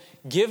 And then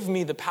give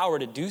me the power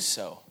to do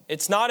so.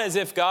 It's not as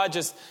if God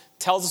just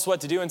tells us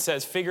what to do and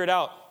says, figure it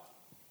out.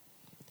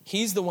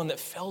 He's the one that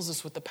fills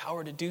us with the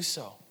power to do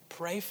so.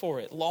 Pray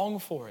for it. Long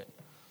for it.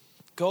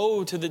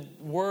 Go to the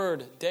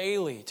word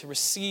daily to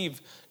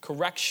receive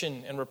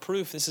correction and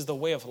reproof. This is the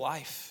way of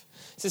life.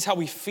 This is how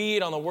we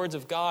feed on the words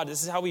of God.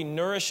 This is how he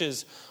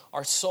nourishes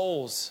our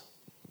souls.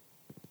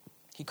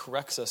 He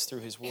corrects us through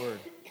his word.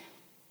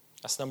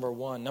 That's number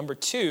one. Number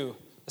two,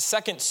 the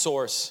second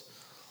source.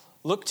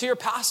 Look to your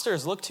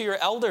pastors. Look to your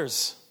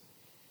elders.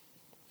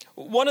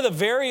 One of the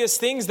various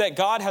things that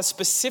God has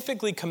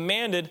specifically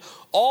commanded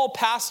all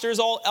pastors,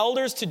 all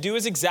elders to do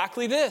is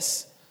exactly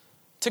this.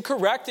 To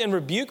correct and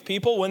rebuke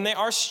people when they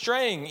are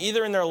straying,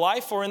 either in their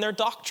life or in their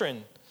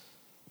doctrine.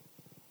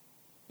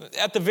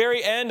 At the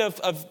very end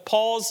of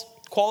Paul's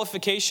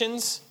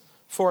qualifications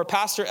for a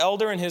pastor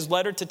elder in his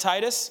letter to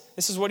Titus,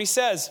 this is what he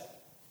says.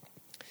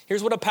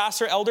 Here's what a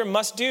pastor elder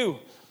must do.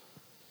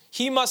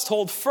 He must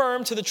hold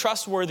firm to the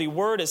trustworthy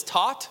word as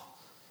taught,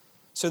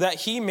 so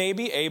that he may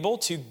be able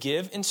to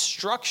give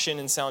instruction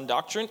in sound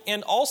doctrine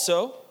and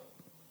also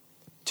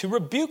to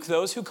rebuke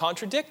those who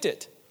contradict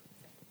it.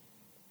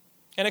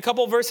 And a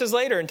couple verses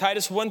later in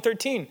Titus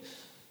 1:13,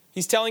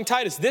 he's telling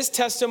Titus, this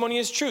testimony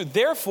is true.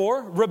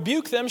 Therefore,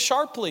 rebuke them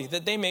sharply,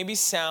 that they may be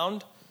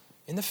sound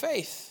in the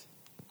faith.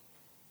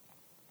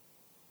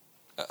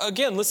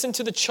 Again, listen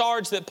to the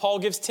charge that Paul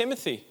gives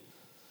Timothy.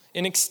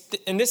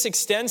 And this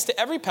extends to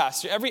every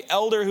pastor, every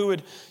elder who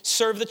would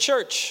serve the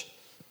church.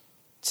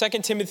 2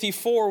 Timothy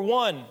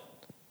 4:1.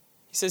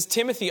 He says,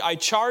 Timothy, I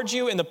charge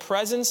you in the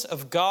presence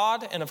of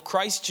God and of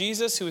Christ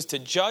Jesus, who is to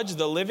judge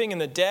the living and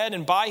the dead,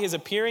 and by his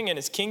appearing in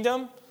his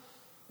kingdom.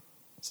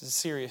 This is a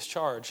serious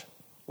charge.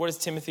 What is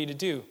Timothy to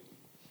do?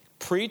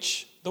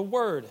 Preach the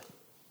word.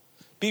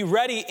 Be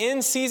ready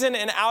in season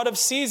and out of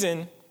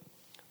season.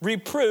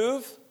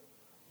 Reprove,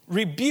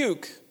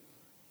 rebuke,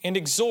 and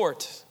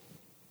exhort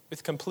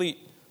with complete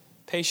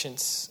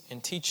patience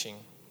and teaching.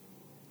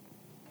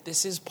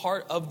 This is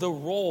part of the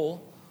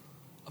role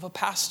of a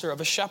pastor, of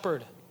a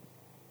shepherd.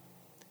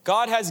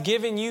 God has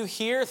given you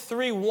here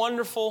 3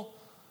 wonderful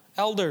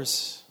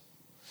elders.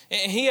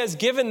 And he has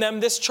given them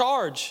this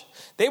charge.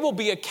 They will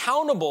be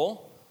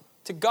accountable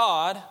to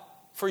God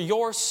for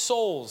your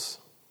souls.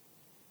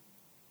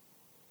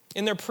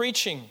 In their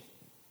preaching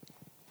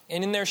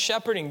and in their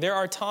shepherding, there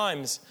are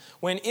times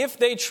when if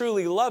they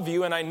truly love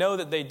you, and I know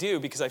that they do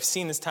because I've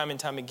seen this time and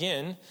time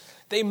again,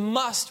 they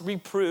must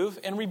reprove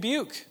and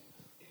rebuke.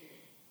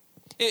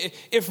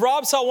 If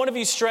Rob saw one of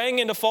you straying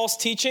into false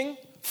teaching,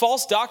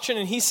 false doctrine,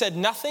 and he said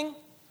nothing,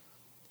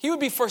 he would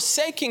be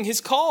forsaking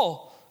his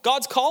call,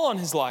 God's call on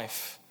his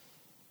life.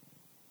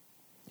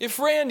 If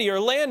Randy or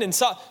Landon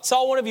saw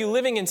one of you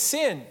living in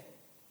sin,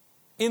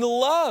 in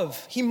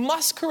love, he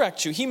must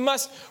correct you. He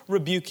must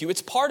rebuke you.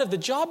 It's part of the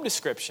job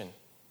description.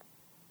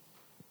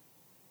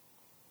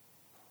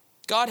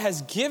 God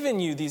has given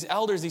you these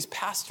elders, these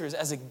pastors,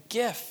 as a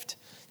gift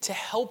to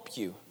help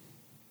you.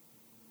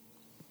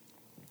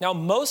 Now,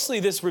 mostly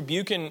this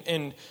rebuke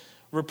and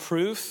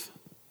reproof,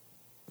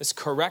 this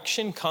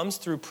correction comes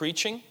through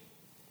preaching.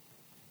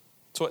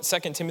 That's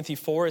what 2 Timothy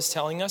 4 is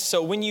telling us.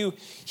 So when you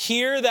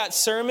hear that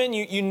sermon,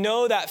 you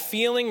know that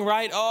feeling,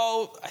 right?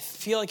 Oh, I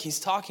feel like he's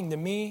talking to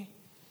me.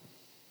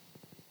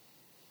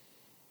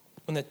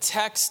 When the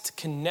text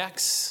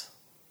connects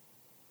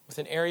with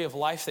an area of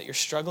life that you're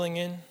struggling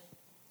in,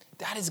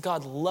 that is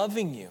God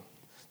loving you.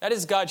 That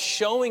is God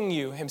showing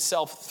you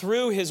himself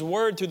through his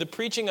word, through the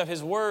preaching of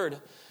his word,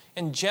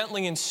 and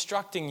gently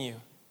instructing you.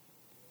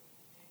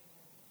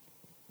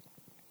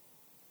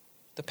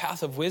 The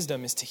path of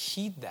wisdom is to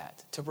heed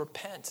that, to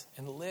repent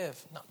and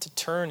live, not to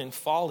turn in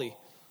folly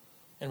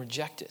and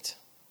reject it.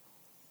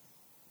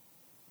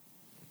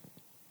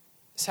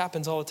 This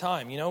happens all the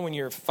time. You know, when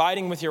you're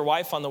fighting with your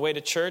wife on the way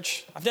to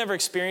church. I've never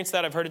experienced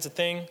that. I've heard it's a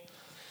thing.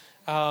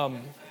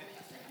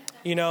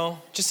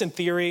 Just in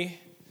theory.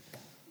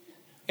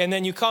 And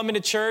then you come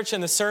into church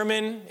and the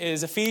sermon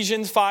is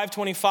Ephesians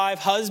 5:25.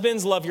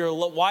 Husbands, love your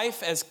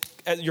wife as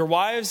your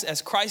wives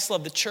as Christ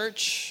loved the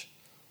church.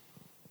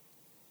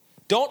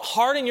 Don't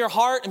harden your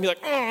heart and be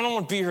like, I don't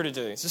want to be here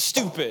today. This is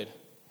stupid.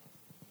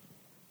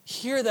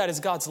 Hear that as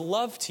God's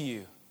love to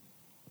you,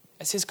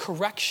 as his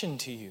correction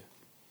to you.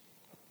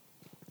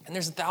 And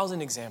there's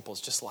 1,000 examples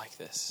just like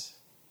this.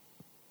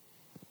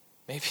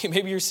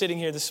 Maybe you're sitting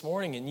here this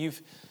morning and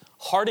you've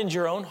hardened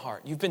your own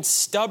heart. You've been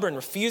stubborn,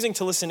 refusing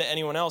to listen to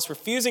anyone else,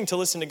 refusing to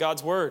listen to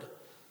God's word.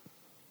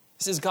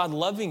 This is God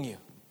loving you,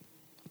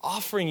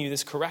 offering you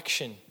this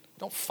correction.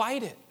 Don't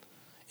fight it.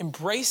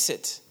 Embrace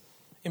it.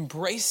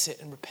 Embrace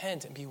it and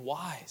repent and be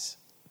wise.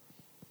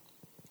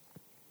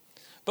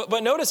 But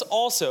notice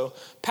also,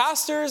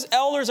 pastors,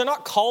 elders are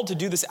not called to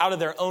do this out of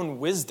their own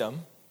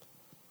wisdom.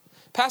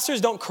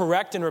 Pastors don't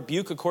correct and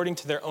rebuke according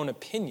to their own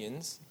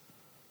opinions.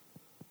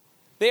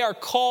 They are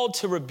called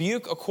to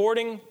rebuke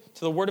according to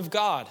the word of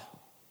God.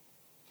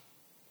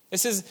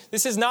 This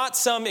is not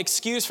some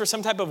excuse for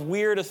some type of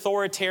weird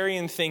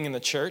authoritarian thing in the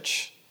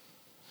church.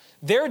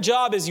 Their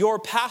job as your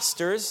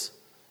pastors,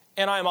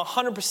 and I am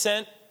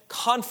 100%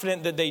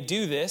 confident that they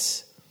do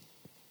this,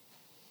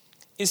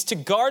 is to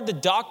guard the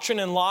doctrine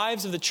and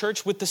lives of the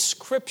church with the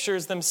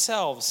scriptures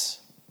themselves.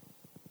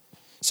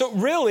 So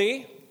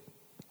really,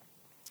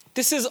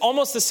 this is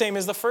almost the same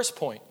as the first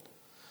point.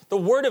 The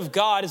word of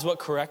God is what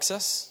corrects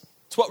us.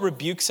 It's what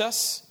rebukes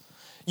us.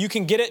 You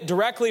can get it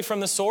directly from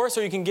the source,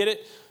 or you can get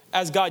it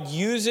as God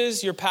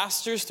uses your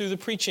pastors through the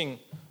preaching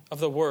of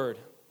the word.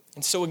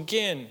 And so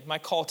again, my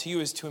call to you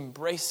is to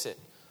embrace it.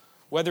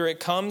 Whether it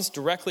comes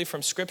directly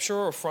from Scripture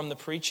or from the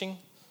preaching,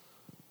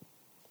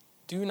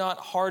 do not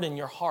harden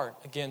your heart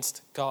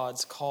against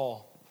God's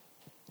call.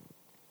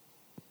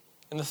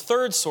 And the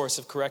third source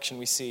of correction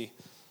we see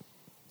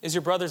is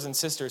your brothers and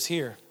sisters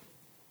here.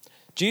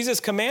 Jesus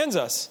commands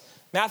us,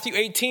 Matthew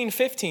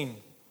 18:15.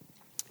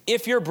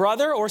 If your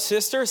brother or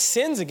sister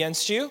sins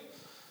against you,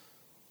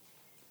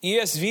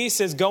 ESV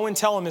says, go and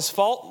tell him his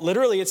fault.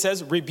 Literally, it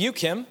says, rebuke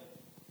him.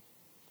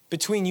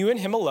 Between you and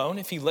him alone,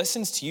 if he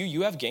listens to you,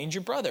 you have gained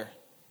your brother.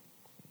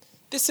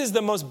 This is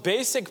the most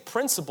basic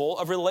principle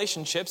of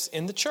relationships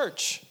in the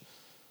church.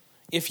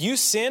 If you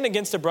sin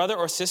against a brother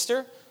or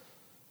sister,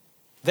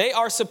 they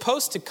are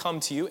supposed to come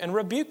to you and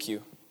rebuke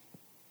you.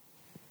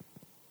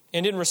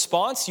 And in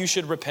response, you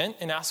should repent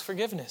and ask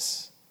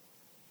forgiveness.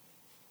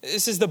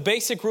 This is the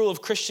basic rule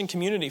of Christian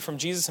community from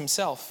Jesus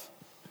himself.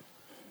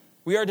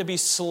 We are to be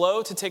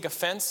slow to take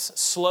offense,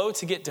 slow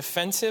to get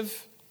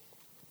defensive,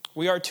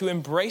 We are to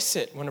embrace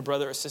it when a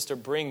brother or sister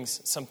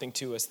brings something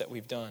to us that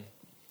we've done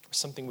or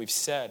something we've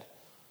said.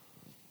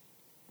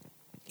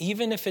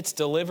 Even if it's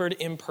delivered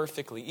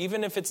imperfectly,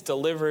 even if it's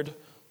delivered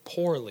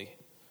poorly,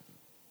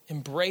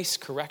 embrace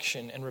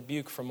correction and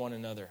rebuke from one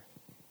another.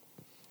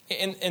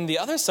 And the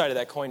other side of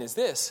that coin is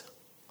this: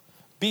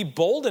 be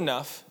bold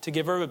enough to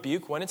give a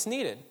rebuke when it's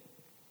needed.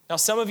 Now,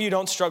 some of you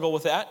don't struggle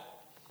with that,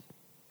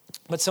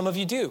 but some of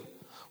you do.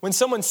 When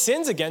someone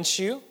sins against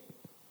you,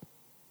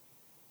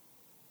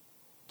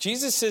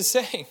 Jesus is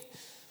saying,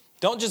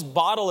 don't just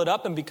bottle it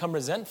up and become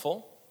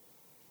resentful.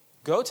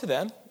 Go to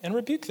them and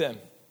rebuke them.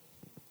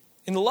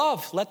 In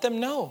love, let them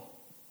know.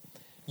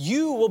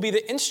 You will be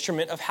the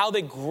instrument of how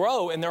they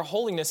grow in their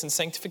holiness and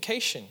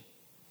sanctification.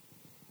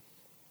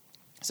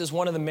 This is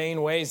one of the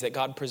main ways that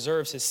God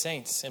preserves his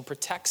saints and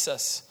protects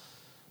us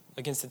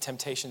against the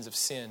temptations of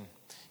sin.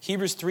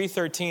 Hebrews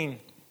 3:13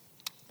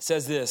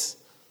 says this: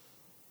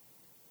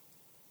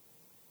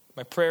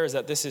 my prayer is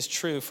that this is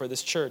true for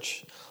this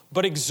church.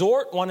 But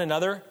exhort one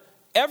another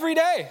every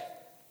day,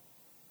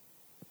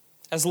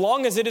 as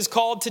long as it is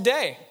called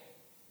today.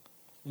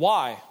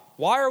 Why?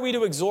 Why are we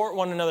to exhort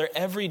one another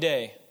every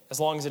day, as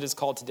long as it is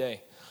called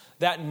today?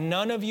 That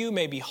none of you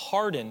may be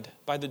hardened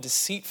by the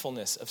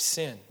deceitfulness of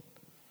sin.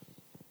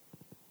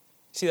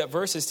 See, that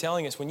verse is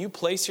telling us when you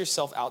place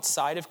yourself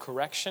outside of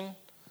correction,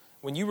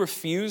 when you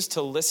refuse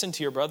to listen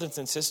to your brothers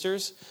and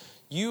sisters,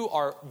 you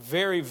are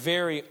very,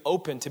 very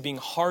open to being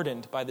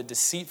hardened by the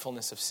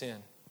deceitfulness of sin,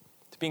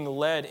 to being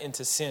led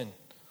into sin,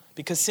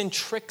 because sin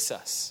tricks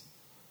us.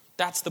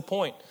 That's the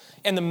point.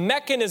 And the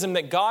mechanism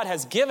that God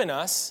has given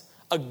us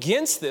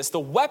against this, the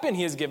weapon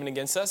he has given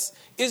against us,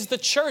 is the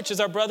church, is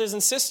our brothers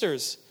and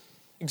sisters,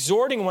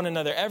 exhorting one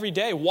another every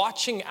day,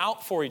 watching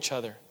out for each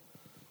other.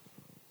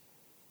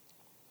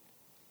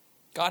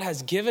 God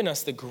has given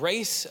us the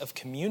grace of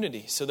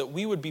community so that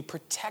we would be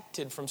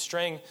protected from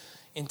straying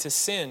into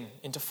sin,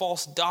 into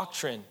false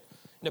doctrine,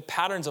 into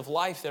patterns of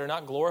life that are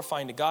not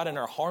glorifying to God and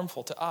are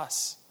harmful to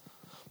us.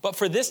 But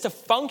for this to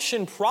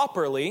function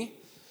properly,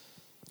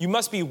 you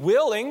must be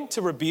willing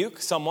to rebuke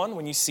someone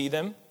when you see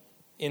them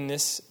in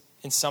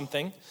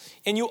something,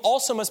 and you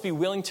also must be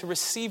willing to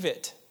receive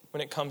it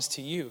when it comes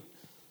to you.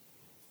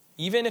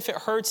 Even if it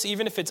hurts,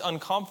 even if it's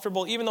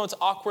uncomfortable, even though it's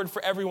awkward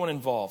for everyone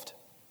involved.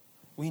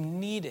 We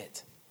need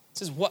it.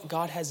 This is what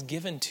God has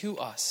given to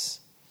us.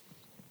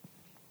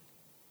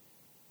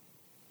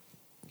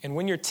 And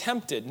when you're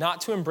tempted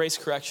not to embrace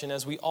correction,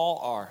 as we all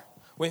are,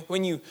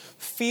 when you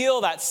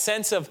feel that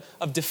sense of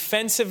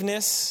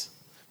defensiveness,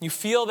 you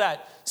feel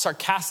that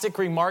sarcastic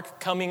remark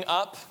coming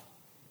up,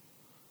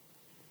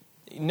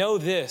 know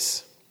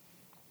this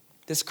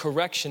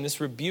correction, this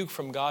rebuke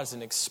from God is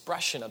an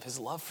expression of his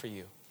love for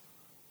you.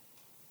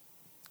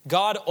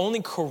 God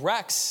only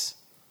corrects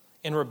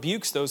and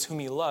rebukes those whom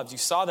he loves. You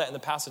saw that in the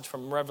passage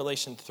from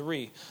Revelation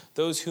 3.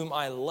 Those whom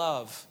I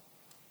love,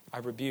 I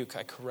rebuke,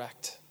 I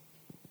correct.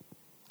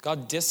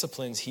 God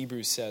disciplines,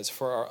 Hebrews says,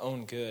 for our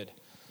own good.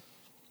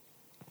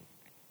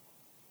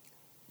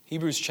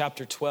 Hebrews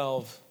chapter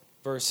 12,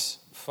 verse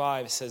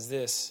 5 says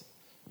this: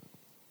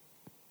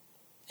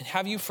 and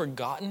have you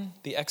forgotten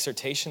the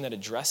exhortation that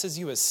addresses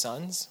you as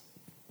sons?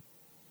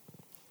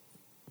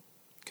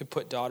 Could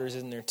put daughters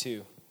in there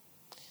too.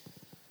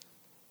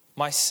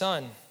 My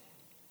son,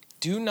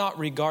 do not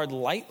regard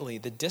lightly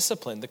the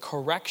discipline, the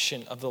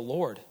correction of the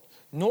Lord,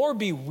 nor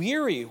be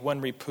weary when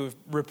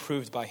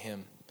reproved by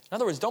him. In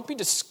other words, don't be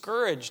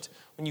discouraged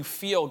when you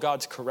feel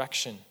God's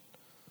correction.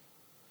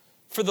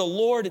 For the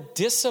Lord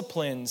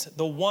disciplines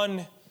the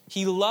one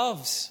he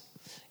loves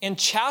and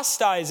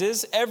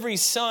chastises every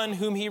son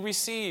whom he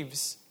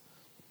receives.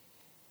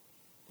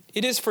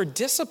 It is for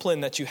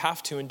discipline that you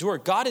have to endure.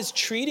 God is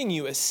treating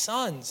you as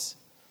sons.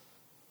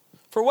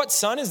 For what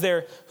son is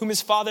there whom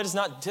his father does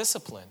not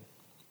discipline?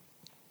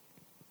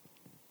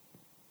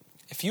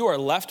 If you are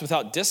left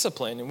without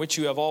discipline in which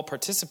you have all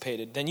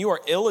participated, then you are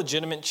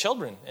illegitimate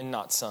children and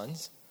not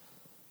sons.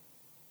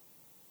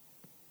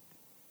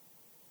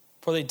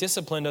 For they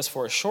disciplined us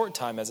for a short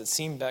time as it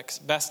seemed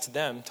best to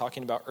them,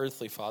 talking about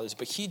earthly fathers,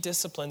 but he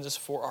disciplines us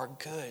for our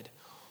good.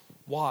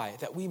 Why?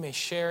 That we may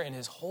share in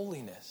his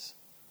holiness.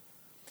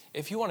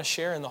 If you want to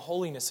share in the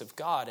holiness of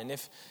God, and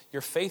if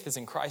your faith is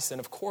in Christ, then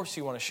of course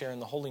you want to share in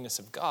the holiness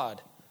of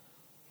God.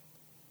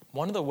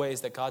 One of the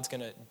ways that God's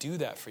going to do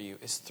that for you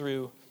is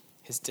through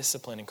his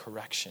discipline and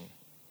correction.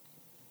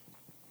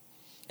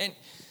 And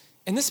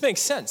this makes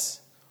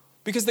sense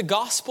because the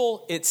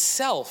gospel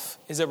itself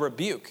is a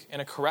rebuke and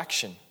a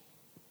correction.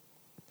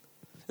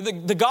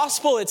 The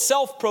gospel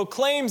itself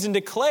proclaims and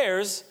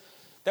declares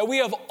that we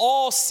have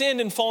all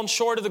sinned and fallen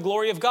short of the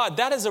glory of God.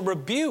 That is a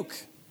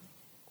rebuke.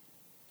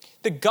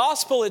 The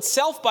gospel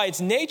itself, by its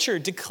nature,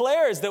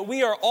 declares that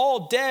we are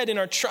all dead in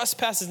our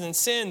trespasses and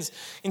sins,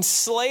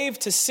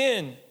 enslaved to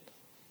sin,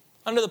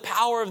 under the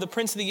power of the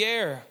prince of the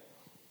air.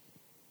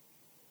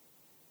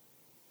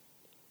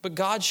 But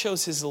God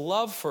shows his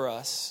love for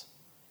us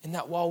in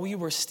that while we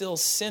were still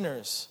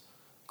sinners,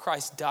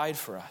 Christ died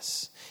for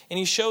us. And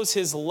he shows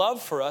his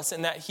love for us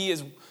in that he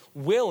is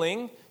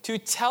willing to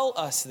tell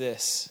us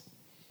this.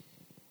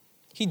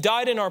 He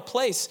died in our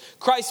place.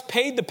 Christ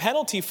paid the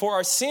penalty for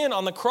our sin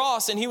on the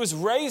cross, and he was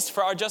raised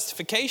for our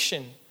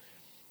justification.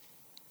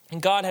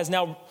 And God has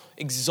now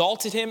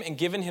exalted him and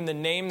given him the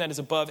name that is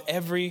above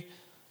every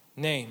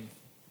name.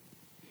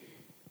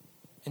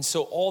 And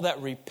so all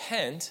that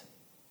repent,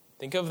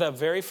 think of that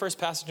very first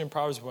passage in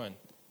Proverbs 1.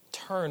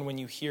 Turn when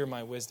you hear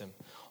my wisdom.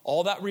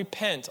 All that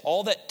repent,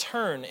 all that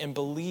turn and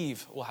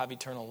believe will have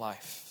eternal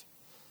life.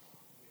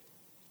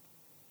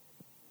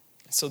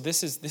 So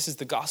this is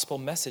the gospel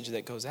message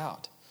that goes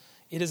out.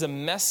 It is a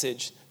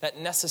message that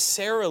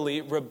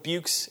necessarily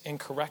rebukes and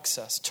corrects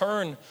us.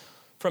 Turn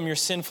from your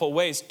sinful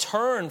ways.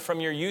 Turn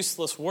from your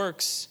useless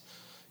works.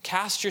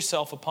 Cast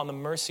yourself upon the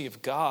mercy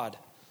of God.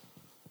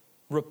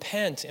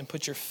 Repent and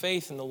put your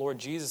faith in the Lord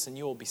Jesus and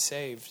you will be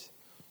saved.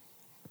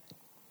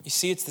 You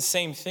see, it's the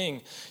same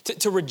thing.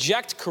 To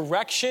reject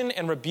correction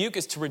and rebuke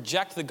is to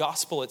reject the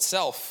gospel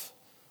itself.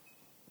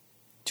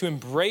 To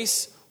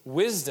embrace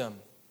wisdom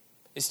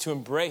is to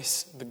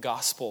embrace the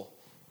gospel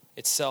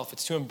itself.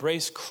 It's to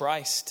embrace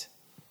Christ.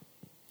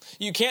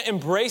 You can't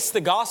embrace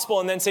the gospel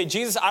and then say,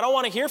 Jesus, I don't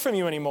want to hear from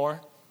you anymore.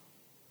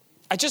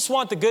 I just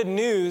want the good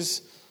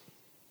news.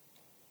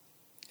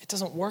 It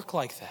doesn't work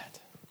like that.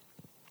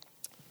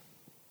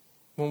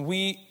 When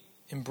we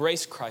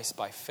embrace Christ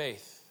by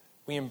faith,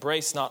 we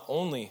embrace not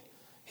only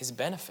his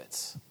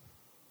benefits,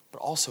 but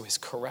also his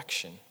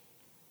correction.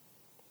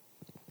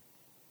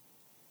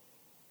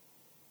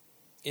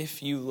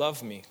 If you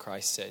love me,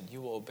 Christ said, you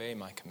will obey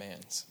my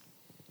commands.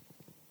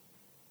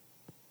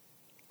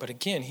 But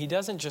again, he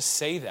doesn't just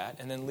say that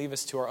and then leave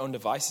us to our own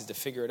devices to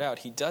figure it out.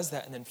 He does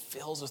that and then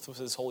fills us with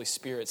his Holy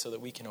Spirit so that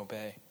we can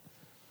obey.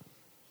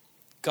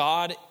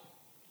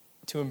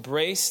 To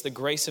embrace the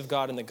grace of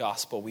God in the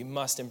gospel, we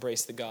must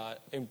embrace the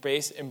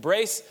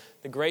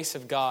grace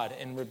of God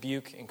in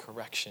rebuke and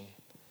correction.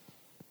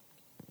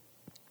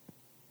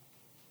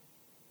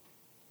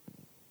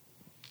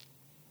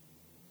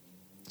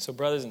 So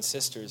brothers and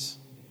sisters,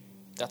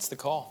 that's the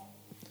call.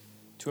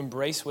 To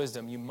embrace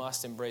wisdom, you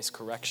must embrace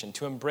correction.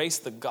 To embrace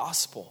the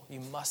gospel, you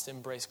must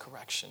embrace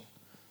correction.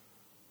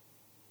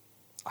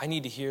 I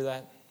need to hear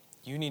that.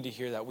 You need to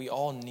hear that. We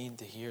all need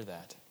to hear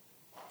that.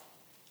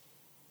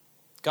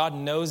 God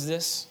knows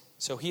this,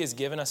 so he has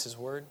given us his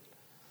word.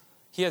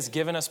 He has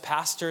given us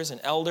pastors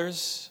and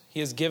elders. He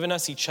has given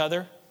us each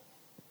other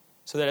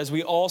so that as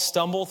we all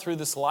stumble through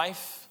this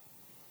life,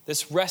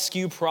 this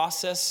rescue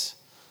process,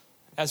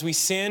 as we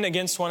sin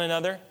against one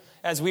another,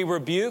 as we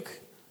rebuke,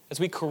 as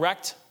we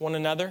correct one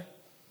another,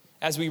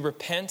 as we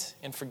repent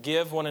and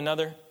forgive one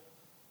another,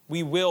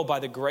 we will, by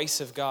the grace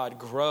of God,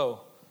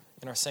 grow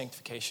in our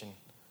sanctification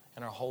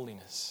and our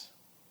holiness.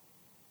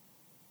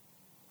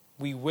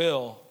 We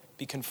will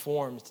be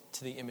conformed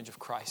to the image of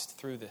Christ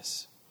through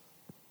this.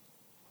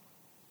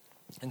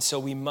 And so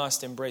we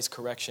must embrace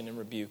correction and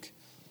rebuke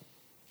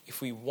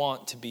if we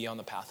want to be on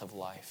the path of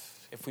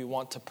life, if we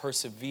want to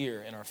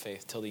persevere in our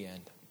faith till the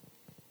end.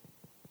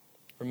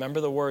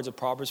 Remember the words of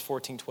Proverbs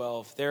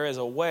 14:12. There is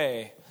a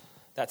way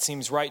that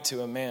seems right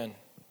to a man,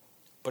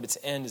 but its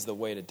end is the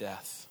way to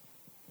death.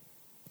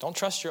 Don't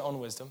trust your own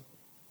wisdom.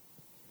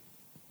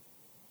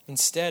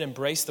 Instead,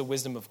 embrace the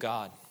wisdom of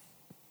God.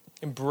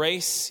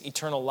 Embrace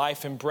eternal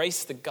life.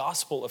 Embrace the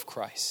gospel of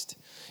Christ.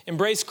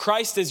 Embrace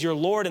Christ as your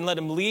Lord and let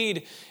him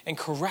lead and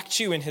correct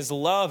you in his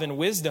love and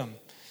wisdom.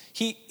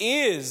 He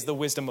is the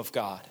wisdom of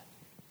God.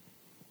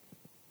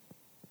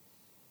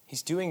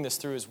 He's doing this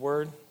through his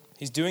word.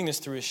 He's doing this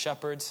through his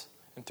shepherds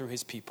and through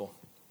his people.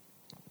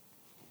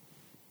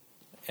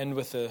 End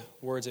with the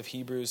words of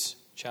Hebrews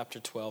chapter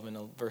 12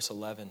 and verse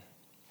 11.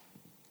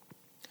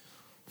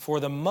 For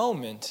the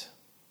moment,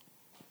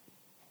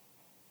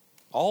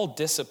 all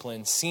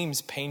discipline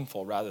seems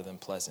painful rather than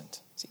pleasant.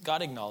 See,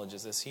 God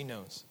acknowledges this. He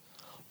knows.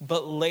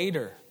 But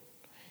later,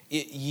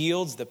 it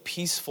yields the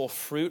peaceful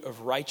fruit of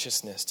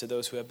righteousness to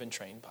those who have been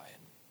trained by it.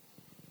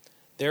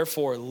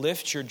 Therefore,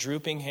 lift your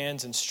drooping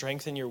hands and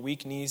strengthen your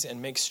weak knees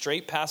and make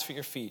straight paths for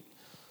your feet,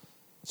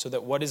 so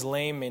that what is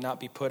lame may not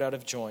be put out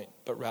of joint,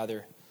 but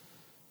rather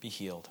be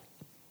healed.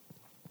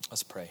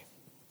 Let's pray.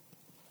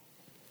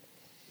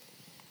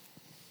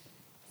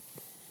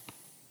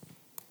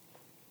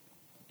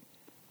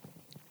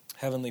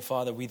 Heavenly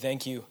Father, we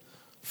thank you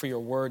for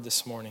your word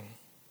this morning.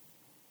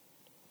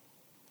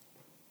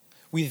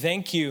 We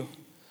thank you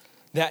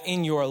that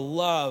in your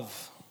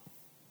love,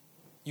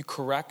 you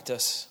correct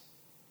us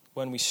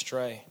when we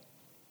stray.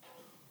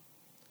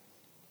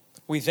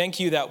 We thank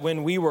you that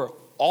when we were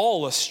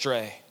all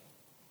astray,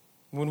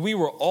 when we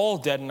were all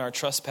dead in our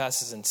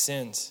trespasses and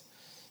sins,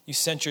 you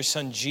sent your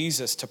son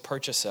Jesus to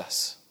purchase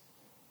us.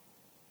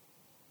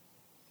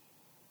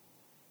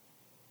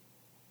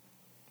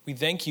 We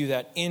thank you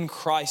that in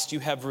Christ you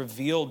have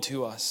revealed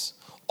to us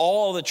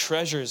all the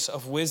treasures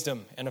of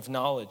wisdom and of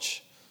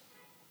knowledge.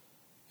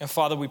 And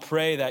Father, we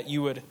pray that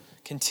you would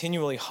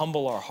continually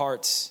humble our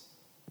hearts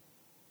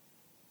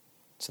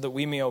so that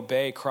we may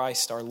obey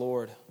Christ our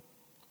Lord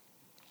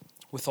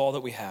with all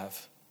that we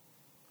have.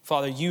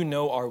 Father, you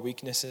know our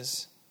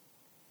weaknesses.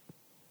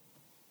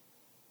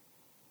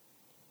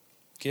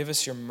 Give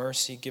us your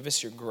mercy, give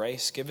us your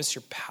grace, give us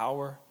your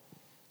power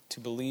to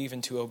believe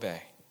and to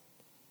obey.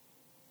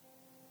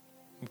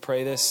 We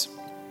pray this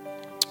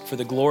for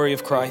the glory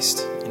of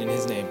Christ, and in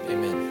his name,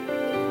 amen.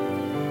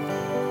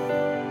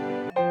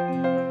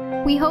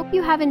 We hope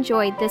you have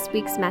enjoyed this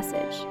week's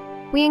message.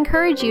 We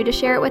encourage you to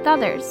share it with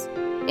others.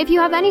 If you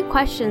have any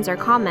questions or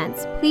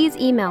comments, please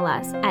email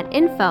us at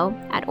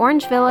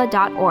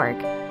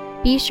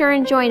info@orangevilla.org. Be sure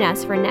and join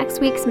us for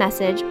next week's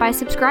message by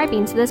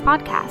subscribing to this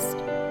podcast.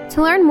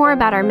 To learn more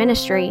about our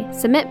ministry,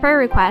 submit prayer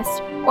requests,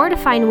 or to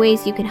find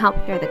ways you can help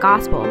share the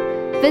gospel,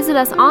 visit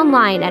us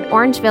online at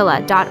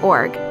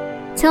orangevilla.org.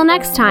 Till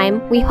next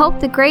time, we hope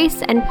the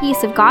grace and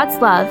peace of God's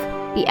love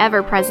be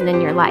ever present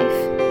in your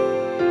life.